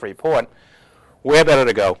that it's a free port, where better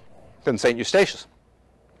to go than St. Eustatius?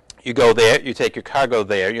 You go there, you take your cargo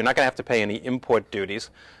there, you're not going to have to pay any import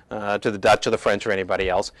duties to the Dutch or the French or anybody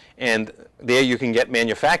else, and there you can get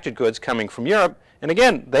manufactured goods coming from Europe, and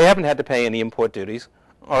again, they haven't had to pay any import duties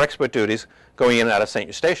or export duties going in and out of St.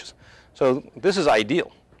 Eustatius. So this is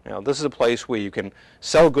ideal. This is a place where you can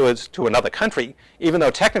sell goods to another country, even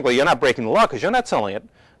though technically you're not breaking the law because you're not selling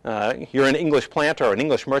it. You're an English planter or an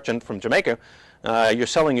English merchant from Jamaica. You're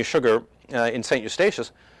selling your sugar in St.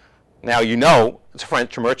 Eustatius. Now you know it's a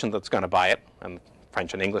French merchant that's going to buy it, and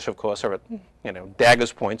French and English, of course, are at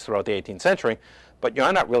daggers points throughout the 18th century, but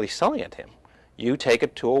you're not really selling it to him. You take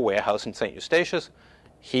it to a warehouse in St. Eustatius.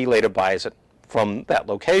 He later buys it from that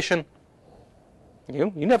location.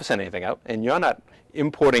 You never send anything out, and you're not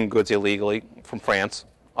importing goods illegally from France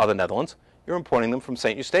or the Netherlands. You're importing them from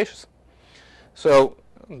St. Eustatius. So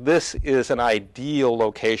this is an ideal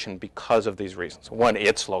location because of these reasons. One,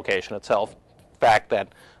 its location itself, the fact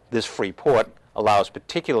that this free port allows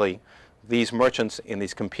particularly these merchants in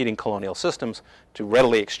these competing colonial systems to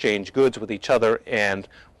readily exchange goods with each other and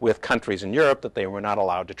with countries in Europe that they were not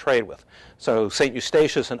allowed to trade with. So St.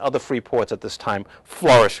 Eustatius and other free ports at this time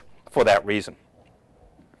flourish for that reason.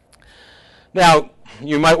 Now,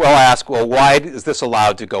 you might well ask, well, why is this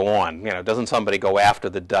allowed to go on? Doesn't somebody go after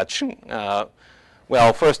the Dutch?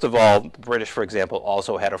 Well, first of all, the British, for example,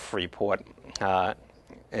 also had a free port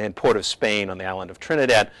in Port of Spain on the island of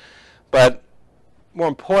Trinidad. But more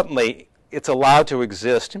importantly, it's allowed to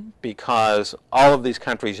exist because all of these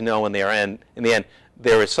countries know in the end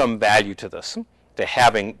there is some value to this, to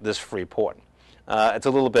having this free port. It's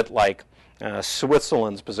a little bit like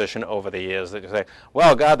Switzerland's position over the years, that you say,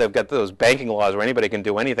 well, God, they've got those banking laws where anybody can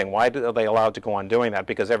do anything. Why are they allowed to go on doing that?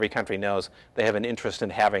 Because every country knows they have an interest in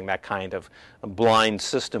having that kind of blind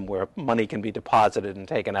system where money can be deposited and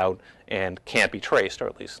taken out and can't be traced, or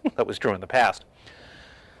at least that was true in the past.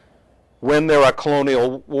 When there are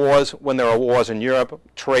colonial wars, when there are wars in Europe,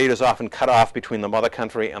 trade is often cut off between the mother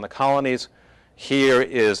country and the colonies. Here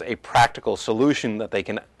is a practical solution that they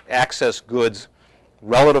can access goods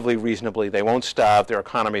relatively reasonably. They won't starve, their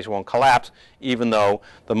economies won't collapse, even though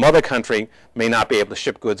the mother country may not be able to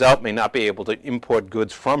ship goods out, may not be able to import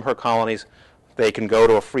goods from her colonies. They can go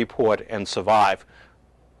to a free port and survive.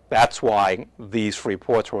 That's why these free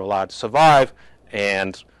ports were allowed to survive,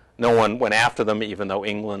 and no one went after them, even though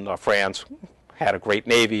England or France had a great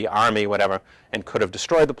navy, army, whatever, and could have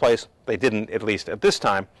destroyed the place. They didn't, at least at this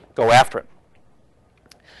time, go after it.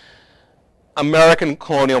 American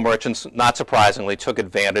colonial merchants, not surprisingly, took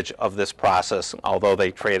advantage of this process. Although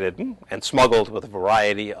they traded and smuggled with a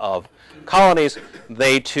variety of colonies,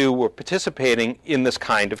 they too were participating in this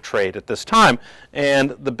kind of trade at this time.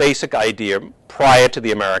 And the basic idea prior to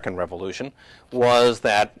the American Revolution was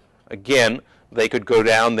that, again, they could go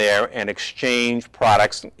down there and exchange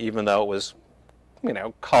products, even though it was,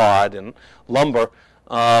 cod and lumber,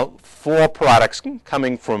 for products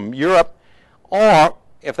coming from Europe, or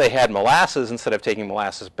if they had molasses, instead of taking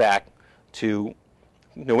molasses back to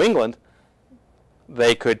New England,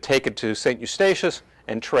 they could take it to St. Eustatius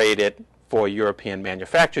and trade it for European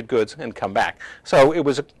manufactured goods and come back. So it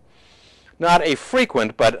was not a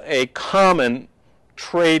frequent, but a common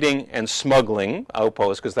trading and smuggling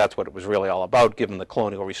outpost, because that's what it was really all about, given the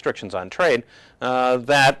colonial restrictions on trade,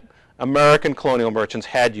 that American colonial merchants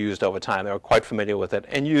had used over time. They were quite familiar with it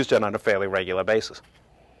and used it on a fairly regular basis.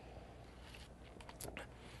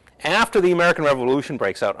 After the American Revolution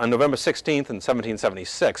breaks out on November 16th in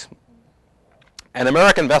 1776, an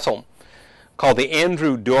American vessel called the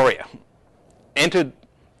Andrew Doria entered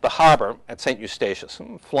the harbor at St. Eustatius,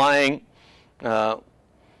 flying the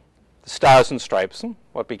Stars and Stripes,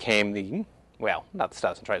 what became the, well, not the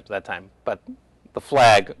Stars and Stripes at that time, but the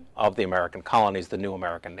flag of the American colonies, the new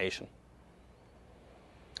American nation.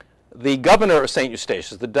 The governor of St.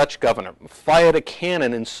 Eustatius, the Dutch governor, fired a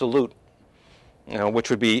cannon in salute, which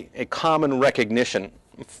would be a common recognition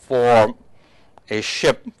for a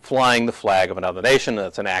ship flying the flag of another nation.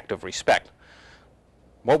 That's an act of respect.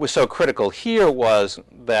 what was so critical here was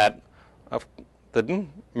that the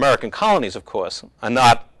American colonies, of course, are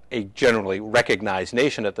not a generally recognized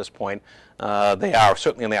nation at this point. They are,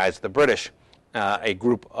 certainly in the eyes of the British, a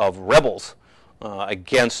group of rebels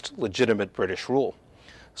against legitimate British rule.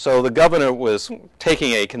 So the governor was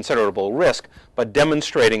taking a considerable risk, but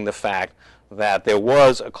demonstrating the fact that there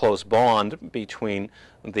was a close bond between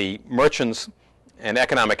the merchants and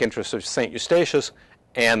economic interests of St. Eustatius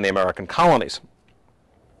and the American colonies.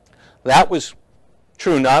 That was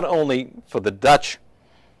true not only for the Dutch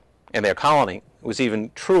and their colony, it was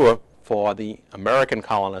even truer for the American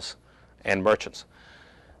colonists and merchants.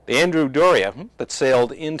 The Andrew Doria that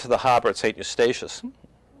sailed into the harbor at St. Eustatius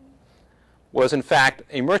was in fact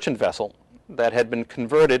a merchant vessel that had been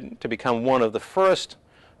converted to become one of the first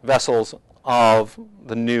vessels of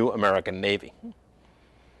the new American Navy.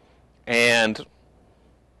 And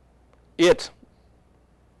it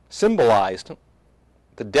symbolized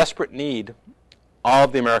the desperate need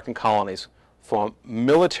of the American colonies for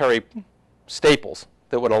military staples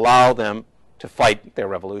that would allow them to fight their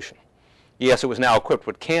revolution. Yes, it was now equipped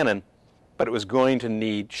with cannon, but it was going to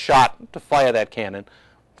need shot to fire that cannon.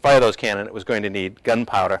 To fire those cannon, it was going to need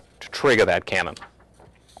gunpowder to trigger that cannon.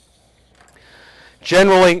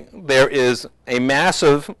 Generally, there is a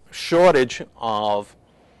massive shortage of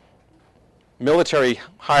military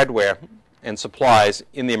hardware and supplies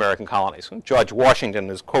in the American colonies. George Washington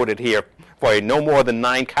is quoted here for no more than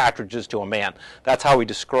 9 cartridges to a man. That's how he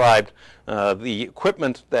described the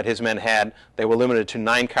equipment that his men had. They were limited to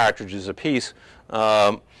 9 cartridges apiece.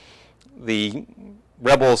 The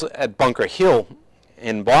rebels at Bunker Hill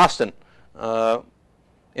in Boston,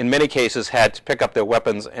 in many cases, had to pick up their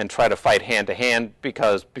weapons and try to fight hand-to-hand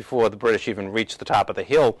because before the British even reached the top of the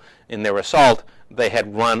hill in their assault, they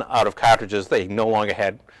had run out of cartridges. They no longer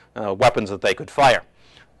had weapons that they could fire.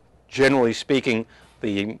 Generally speaking,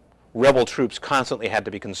 the rebel troops constantly had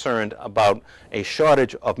to be concerned about a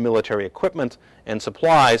shortage of military equipment and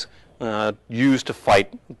supplies used to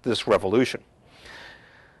fight this revolution.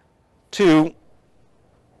 To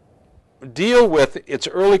deal with its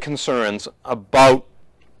early concerns about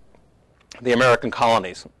the American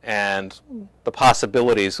colonies and the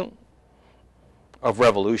possibilities of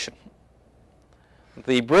revolution,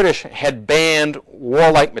 the British had banned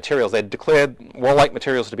warlike materials. They had declared warlike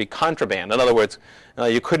materials to be contraband. In other words,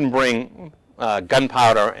 you couldn't bring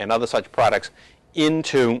gunpowder and other such products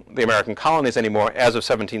into the American colonies anymore as of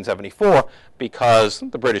 1774 because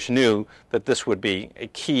the British knew that this would be a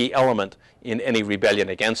key element in any rebellion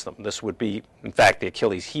against them. This would be, in fact, the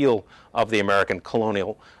Achilles heel of the American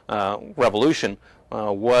colonial revolution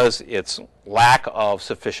was its lack of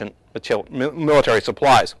sufficient military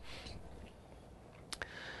supplies.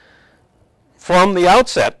 From the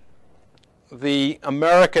outset, the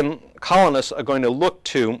American colonists are going to look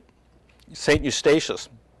to St. Eustatius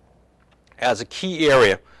as a key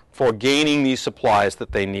area for gaining these supplies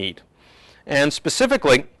that they need. And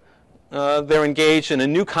specifically, they're engaged in a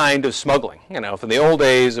new kind of smuggling. You know, from the old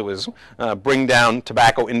days, it was bring down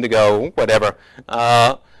tobacco, indigo, whatever,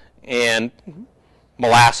 and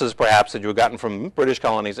molasses, perhaps, that you had gotten from British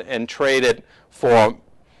colonies, and trade it for,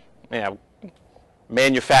 you know,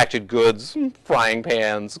 manufactured goods, frying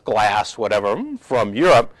pans, glass, whatever, from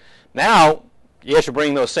Europe. Now, yes, you're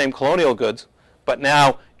bringing those same colonial goods, but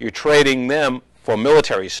now you're trading them for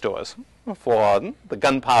military stores, for the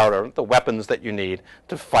gunpowder, the weapons that you need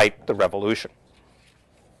to fight the revolution.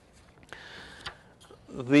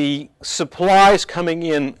 The supplies coming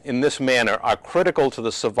in this manner are critical to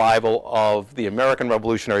the survival of the American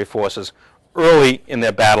revolutionary forces early in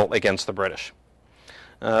their battle against the British.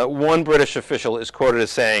 One British official is quoted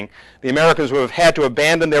as saying, "The Americans would have had to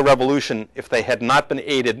abandon their revolution if they had not been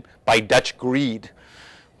aided by Dutch greed."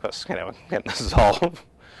 Because, you know, this is all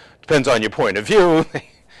depends on your point of view.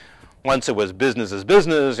 Once it was business as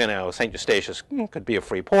business, you know, St. Eustatius could be a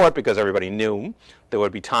free port because everybody knew there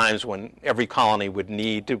would be times when every colony would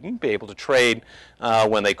need to be able to trade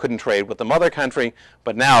when they couldn't trade with the mother country.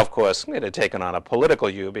 But now, of course, it had taken on a political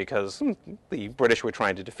hue because the British were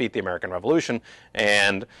trying to defeat the American Revolution,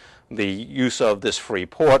 and the use of this free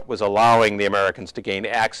port was allowing the Americans to gain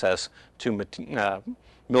access to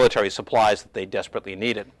military supplies that they desperately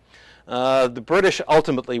needed. The British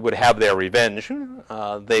ultimately would have their revenge.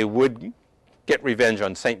 They would get revenge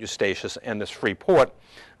on St. Eustatius and this free port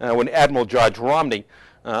when Admiral George Romney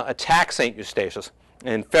attacked St. Eustatius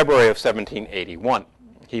in February of 1781.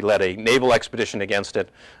 He led a naval expedition against it,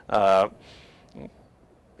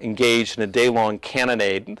 engaged in a day-long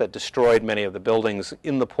cannonade that destroyed many of the buildings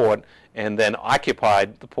in the port, and then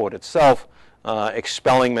occupied the port itself,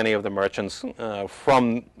 expelling many of the merchants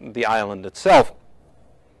from the island itself.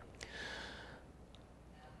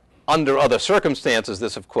 Under other circumstances,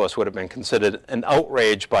 this, of course, would have been considered an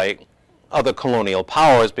outrage by other colonial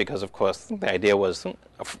powers because, of course, the idea was,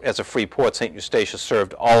 as a free port, St. Eustatius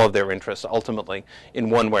served all of their interests ultimately in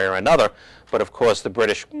one way or another. But, of course, the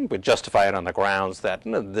British would justify it on the grounds that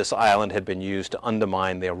this island had been used to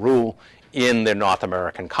undermine their rule in their North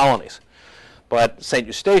American colonies. But St.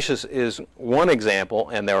 Eustatius is one example,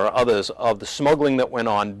 and there are others, of the smuggling that went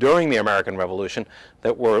on during the American Revolution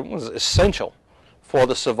that was essential for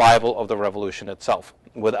the survival of the revolution itself.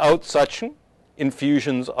 Without such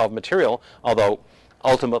infusions of material, although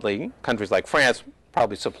ultimately countries like France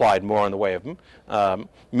probably supplied more in the way of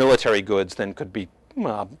military goods than could be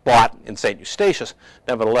bought in St. Eustatius,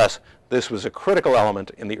 nevertheless, this was a critical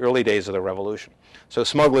element in the early days of the revolution. So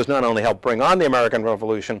smugglers not only helped bring on the American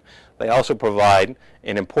Revolution, they also provide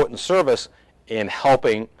an important service in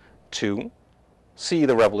helping to see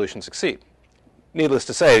the revolution succeed. Needless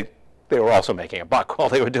to say, they were also making a buck while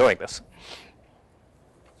they were doing this.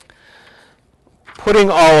 Putting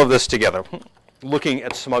all of this together, looking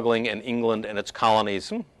at smuggling in England and its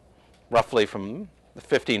colonies roughly from the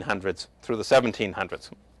 1500s through the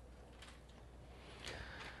 1700s,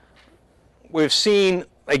 we've seen,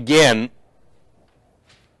 again,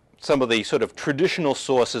 some of the sort of traditional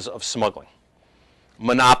sources of smuggling.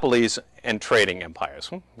 Monopolies and trading empires.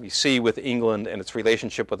 We see with England and its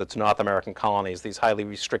relationship with its North American colonies these highly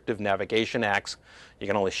restrictive navigation acts. You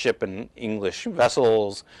can only ship in English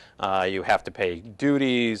vessels. You have to pay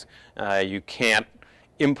duties. You can't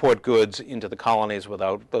import goods into the colonies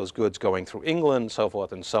without those goods going through England, so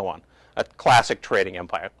forth and so on. A classic trading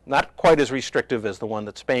empire. Not quite as restrictive as the one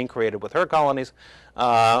that Spain created with her colonies,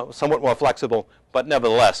 somewhat more flexible, but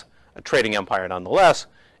nevertheless, a trading empire nonetheless.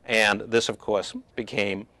 And this, of course,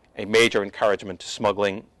 became a major encouragement to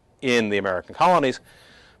smuggling in the American colonies.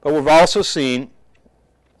 But we've also seen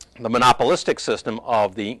the monopolistic system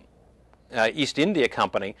of the East India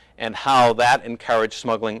Company and how that encouraged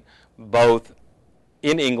smuggling both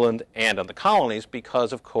in England and in the colonies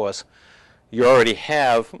because, of course, you already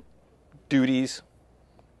have duties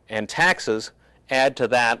and taxes. Add to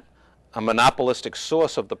that a monopolistic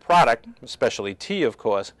source of the product, especially tea, of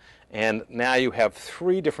course, and now you have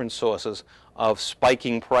three different sources of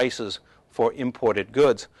spiking prices for imported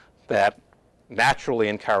goods that naturally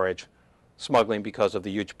encourage smuggling because of the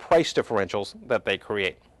huge price differentials that they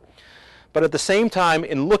create. But at the same time,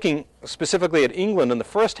 in looking specifically at England in the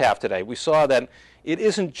first half today, we saw that it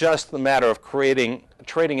isn't just the matter of creating a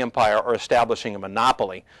trading empire or establishing a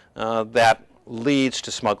monopoly that leads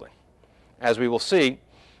to smuggling. As we will see,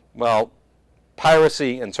 well,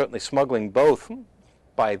 piracy and certainly smuggling both,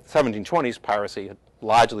 by the 1720s, piracy had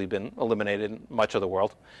largely been eliminated in much of the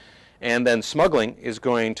world. And then smuggling is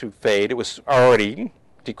going to fade. It was already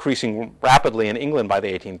decreasing rapidly in England by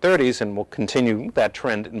the 1830s and will continue that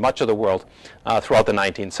trend in much of the world throughout the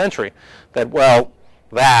 19th century. That, well,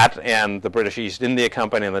 that and the British East India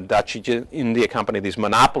Company and the Dutch India Company, these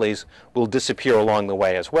monopolies, will disappear along the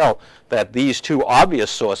way as well. That these two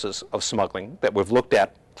obvious sources of smuggling that we've looked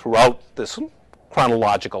at throughout this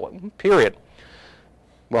chronological period,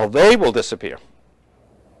 well, they will disappear.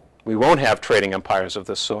 We won't have trading empires of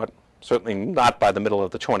this sort, certainly not by the middle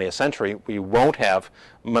of the 20th century. We won't have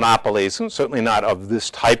monopolies, certainly not of this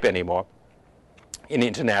type anymore, in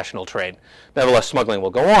international trade. Nevertheless, smuggling will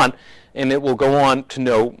go on, and it will go on to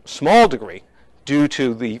no small degree due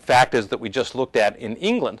to the factors that we just looked at in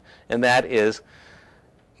England, and that is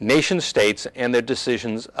nation states and their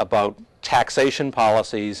decisions about taxation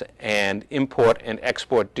policies and import and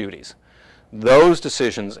export duties. Those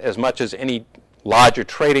decisions, as much as any larger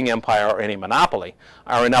trading empire or any monopoly,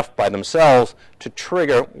 are enough by themselves to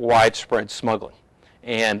trigger widespread smuggling.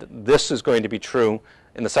 And this is going to be true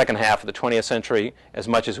in the second half of the 20th century as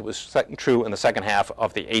much as it was true in the second half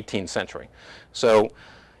of the 18th century. So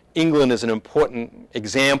England is an important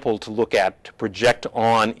example to look at, to project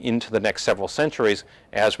on into the next several centuries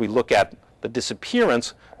as we look at the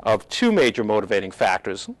disappearance of two major motivating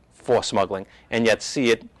factors for smuggling, and yet see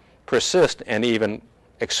it persist and even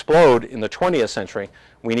explode in the 20th century.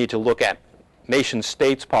 We need to look at nation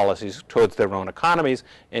states' policies towards their own economies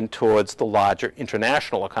and towards the larger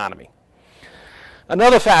international economy.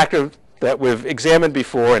 Another factor that we've examined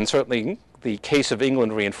before, and certainly the case of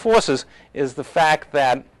England reinforces, is the fact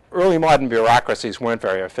that early modern bureaucracies weren't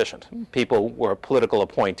very efficient. People were political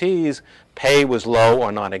appointees, pay was low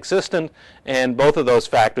or non-existent, and both of those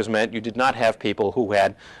factors meant you did not have people who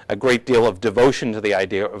had a great deal of devotion to the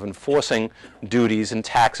idea of enforcing duties and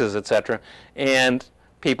taxes, etc., and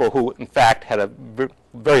people who, in fact, had a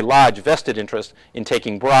very large vested interest in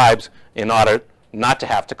taking bribes in order not to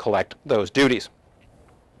have to collect those duties.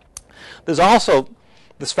 There's also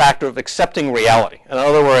this factor of accepting reality. In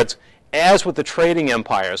other words, as with the trading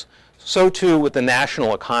empires, so too with the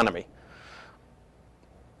national economy.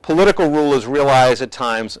 Political rulers realize at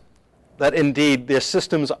times that indeed their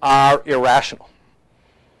systems are irrational,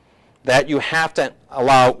 that you have to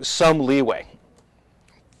allow some leeway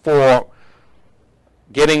for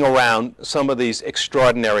getting around some of these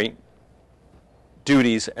extraordinary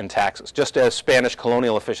duties and taxes, just as Spanish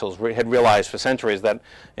colonial officials had realized for centuries that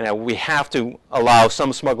we have to allow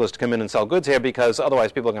some smugglers to come in and sell goods here because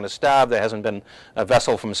otherwise people are going to starve. There hasn't been a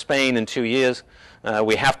vessel from Spain in 2 years.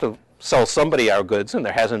 We have to sell somebody our goods, and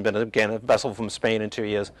there hasn't been, again, a vessel from Spain in 2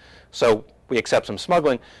 years. So we accept some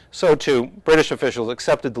smuggling. So too, British officials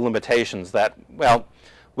accepted the limitations that, well,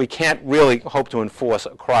 we can't really hope to enforce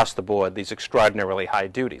across the board these extraordinarily high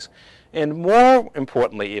duties. And more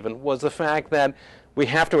importantly even was the fact that we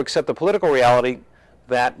have to accept the political reality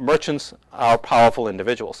that merchants are powerful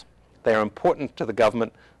individuals. They are important to the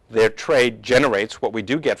government. Their trade generates what we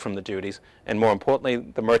do get from the duties. And more importantly,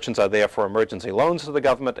 the merchants are there for emergency loans to the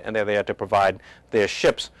government, and they're there to provide their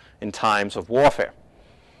ships in times of warfare.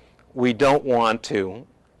 We don't want to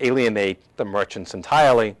alienate the merchants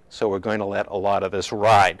entirely, so we're going to let a lot of this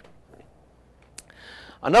ride.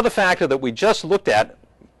 Another factor that we just looked at,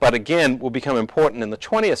 but again will become important in the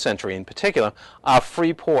 20th century in particular, are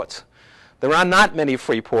free ports. There are not many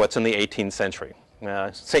free ports in the 18th century.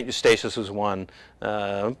 St. Eustatius was one,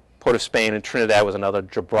 Port of Spain and Trinidad was another,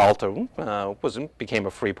 Gibraltar became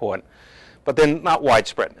a free port, but they're not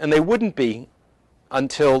widespread, and they wouldn't be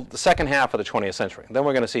until the second half of the 20th century. Then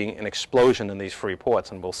we're going to see an explosion in these free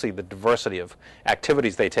ports, and we'll see the diversity of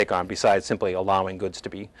activities they take on besides simply allowing goods to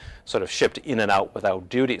be sort of shipped in and out without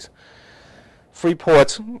duties. Free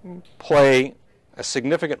ports play a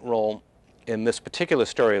significant role in this particular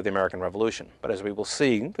story of the American Revolution, but as we will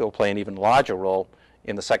see, they'll play an even larger role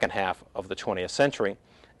in the second half of the 20th century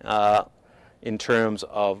in terms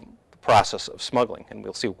of the process of smuggling. And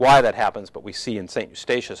we'll see why that happens, but we see in St.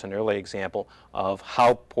 Eustatius an early example of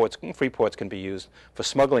how free ports can be used for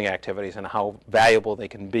smuggling activities and how valuable they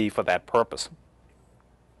can be for that purpose.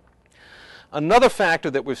 Another factor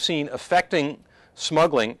that we've seen affecting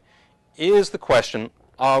smuggling is the question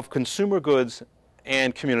of consumer goods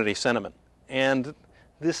and community sentiment. And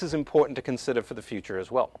this is important to consider for the future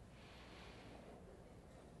as well.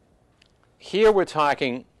 Here we're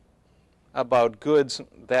talking about goods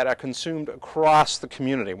that are consumed across the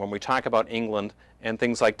community when we talk about England and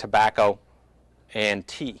things like tobacco and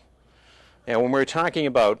tea. And when we're talking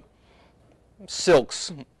about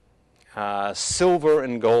silks, silver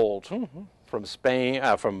and gold from Spain,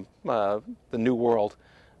 from the New World,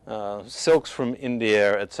 silks from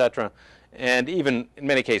India, etc., and even in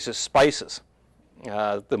many cases spices,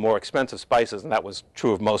 the more expensive spices, and that was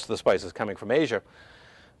true of most of the spices coming from Asia.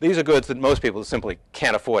 These are goods that most people simply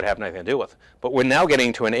can't afford, have nothing to do with. But we're now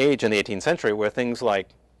getting to an age in the 18th century where things like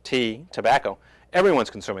tea, tobacco, everyone's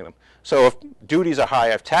consuming them. So if duties are high,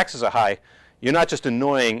 if taxes are high, you're not just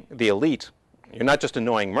annoying the elite, you're not just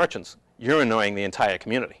annoying merchants, you're annoying the entire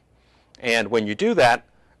community. And when you do that,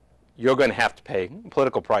 you're going to have to pay a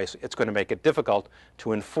political price. It's going to make it difficult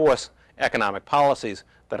to enforce economic policies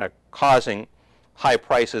that are causing high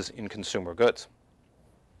prices in consumer goods.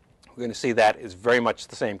 We're going to see that is very much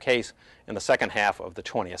the same case in the second half of the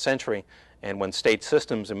 20th century, and when state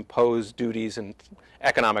systems impose duties and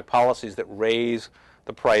economic policies that raise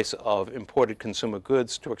the price of imported consumer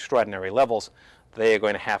goods to extraordinary levels, they are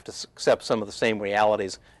going to have to accept some of the same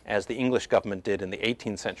realities as the English government did in the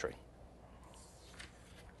 18th century.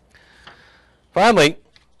 Finally,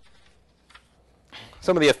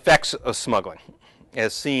 some of the effects of smuggling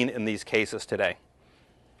as seen in these cases today.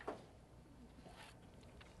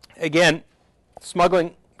 Again,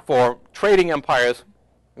 smuggling for trading empires,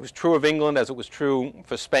 it was true of England as it was true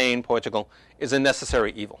for Spain, Portugal, is a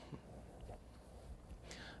necessary evil.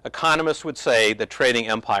 Economists would say that trading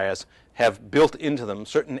empires have built into them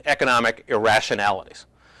certain economic irrationalities.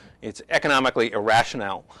 It's economically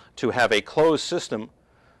irrational to have a closed system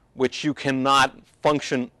which you cannot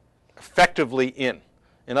function effectively in.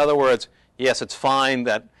 In other words, yes, it's fine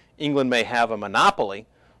that England may have a monopoly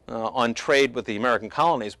on trade with the American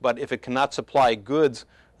colonies, but if it cannot supply goods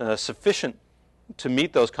sufficient to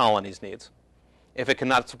meet those colonies' needs, if it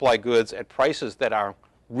cannot supply goods at prices that are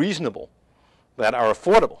reasonable, that are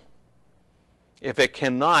affordable, if it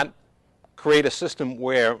cannot create a system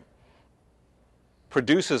where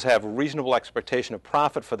producers have a reasonable expectation of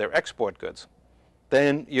profit for their export goods,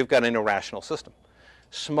 then you've got an irrational system.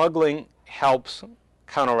 Smuggling helps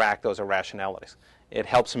counteract those irrationalities. It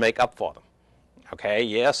helps make up for them. Okay,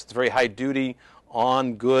 yes, it's very high duty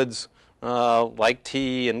on goods like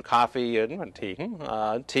tea and coffee and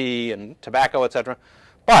tea and tobacco, etc.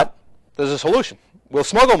 But there's a solution. We'll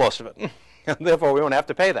smuggle most of it, and therefore we won't have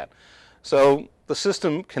to pay that. So the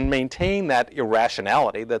system can maintain that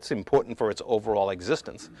irrationality that's important for its overall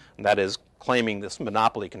existence, and that is claiming this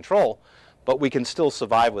monopoly control, but we can still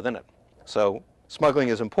survive within it. So smuggling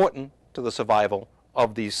is important to the survival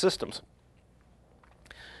of these systems.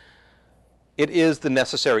 It is the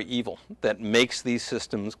necessary evil that makes these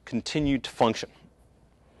systems continue to function.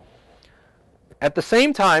 At the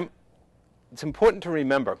same time, it's important to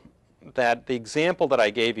remember that the example that I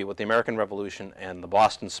gave you with the American Revolution and the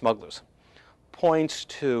Boston smugglers points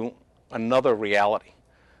to another reality,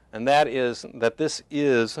 and that is that this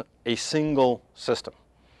is a single system.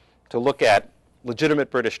 To look at legitimate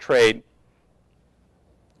British trade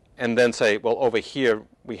and then say, well, over here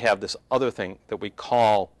we have this other thing that we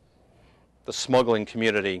call the smuggling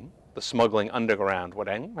community, the smuggling underground,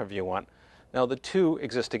 whatever you want. Now the two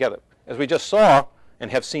exist together. As we just saw and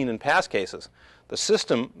have seen in past cases, the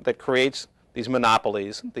system that creates these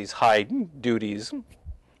monopolies, these high duties,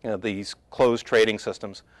 these closed trading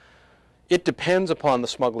systems, it depends upon the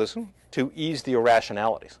smugglers to ease the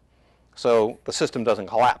irrationalities so the system doesn't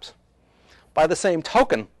collapse. By the same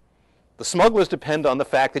token, the smugglers depend on the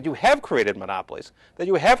fact that you have created monopolies, that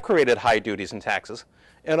you have created high duties and taxes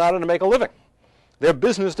in order to make a living. Their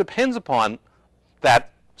business depends upon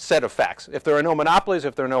that set of facts. If there are no monopolies,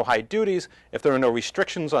 if there are no high duties, if there are no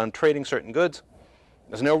restrictions on trading certain goods,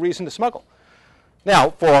 there's no reason to smuggle.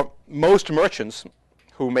 Now, for most merchants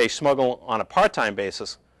who may smuggle on a part-time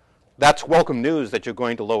basis, that's welcome news that you're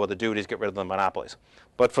going to lower the duties, get rid of the monopolies.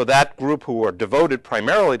 But for that group who are devoted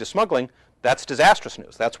primarily to smuggling, that's disastrous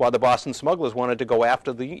news. That's why the Boston smugglers wanted to go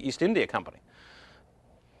after the East India Company.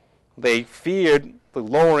 They feared the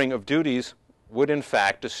lowering of duties would in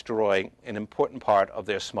fact destroy an important part of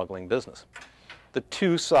their smuggling business. The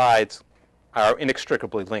two sides are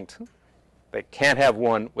inextricably linked. They can't have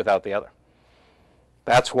one without the other.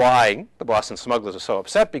 That's why the Boston smugglers are so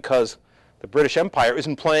upset, because the British Empire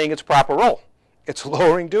isn't playing its proper role. It's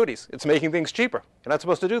lowering duties. It's making things cheaper. You're not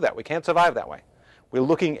supposed to do that. We can't survive that way. We're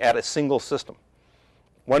looking at a single system.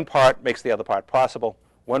 One part makes the other part possible.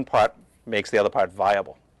 One part makes the other part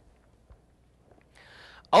viable.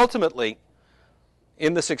 Ultimately,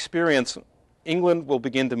 in this experience, England will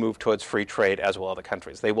begin to move towards free trade, as will other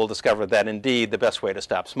countries. They will discover that indeed the best way to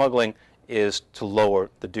stop smuggling is to lower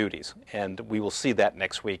the duties. And we will see that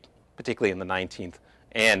next week, particularly in the 19th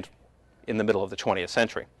and in the middle of the 20th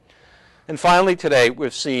century. And finally today,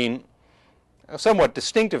 we've seen a somewhat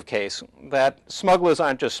distinctive case that smugglers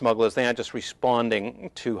aren't just smugglers. They aren't just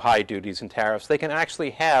responding to high duties and tariffs. They can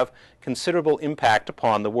actually have considerable impact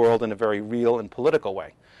upon the world in a very real and political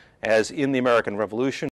way, as in the American Revolution.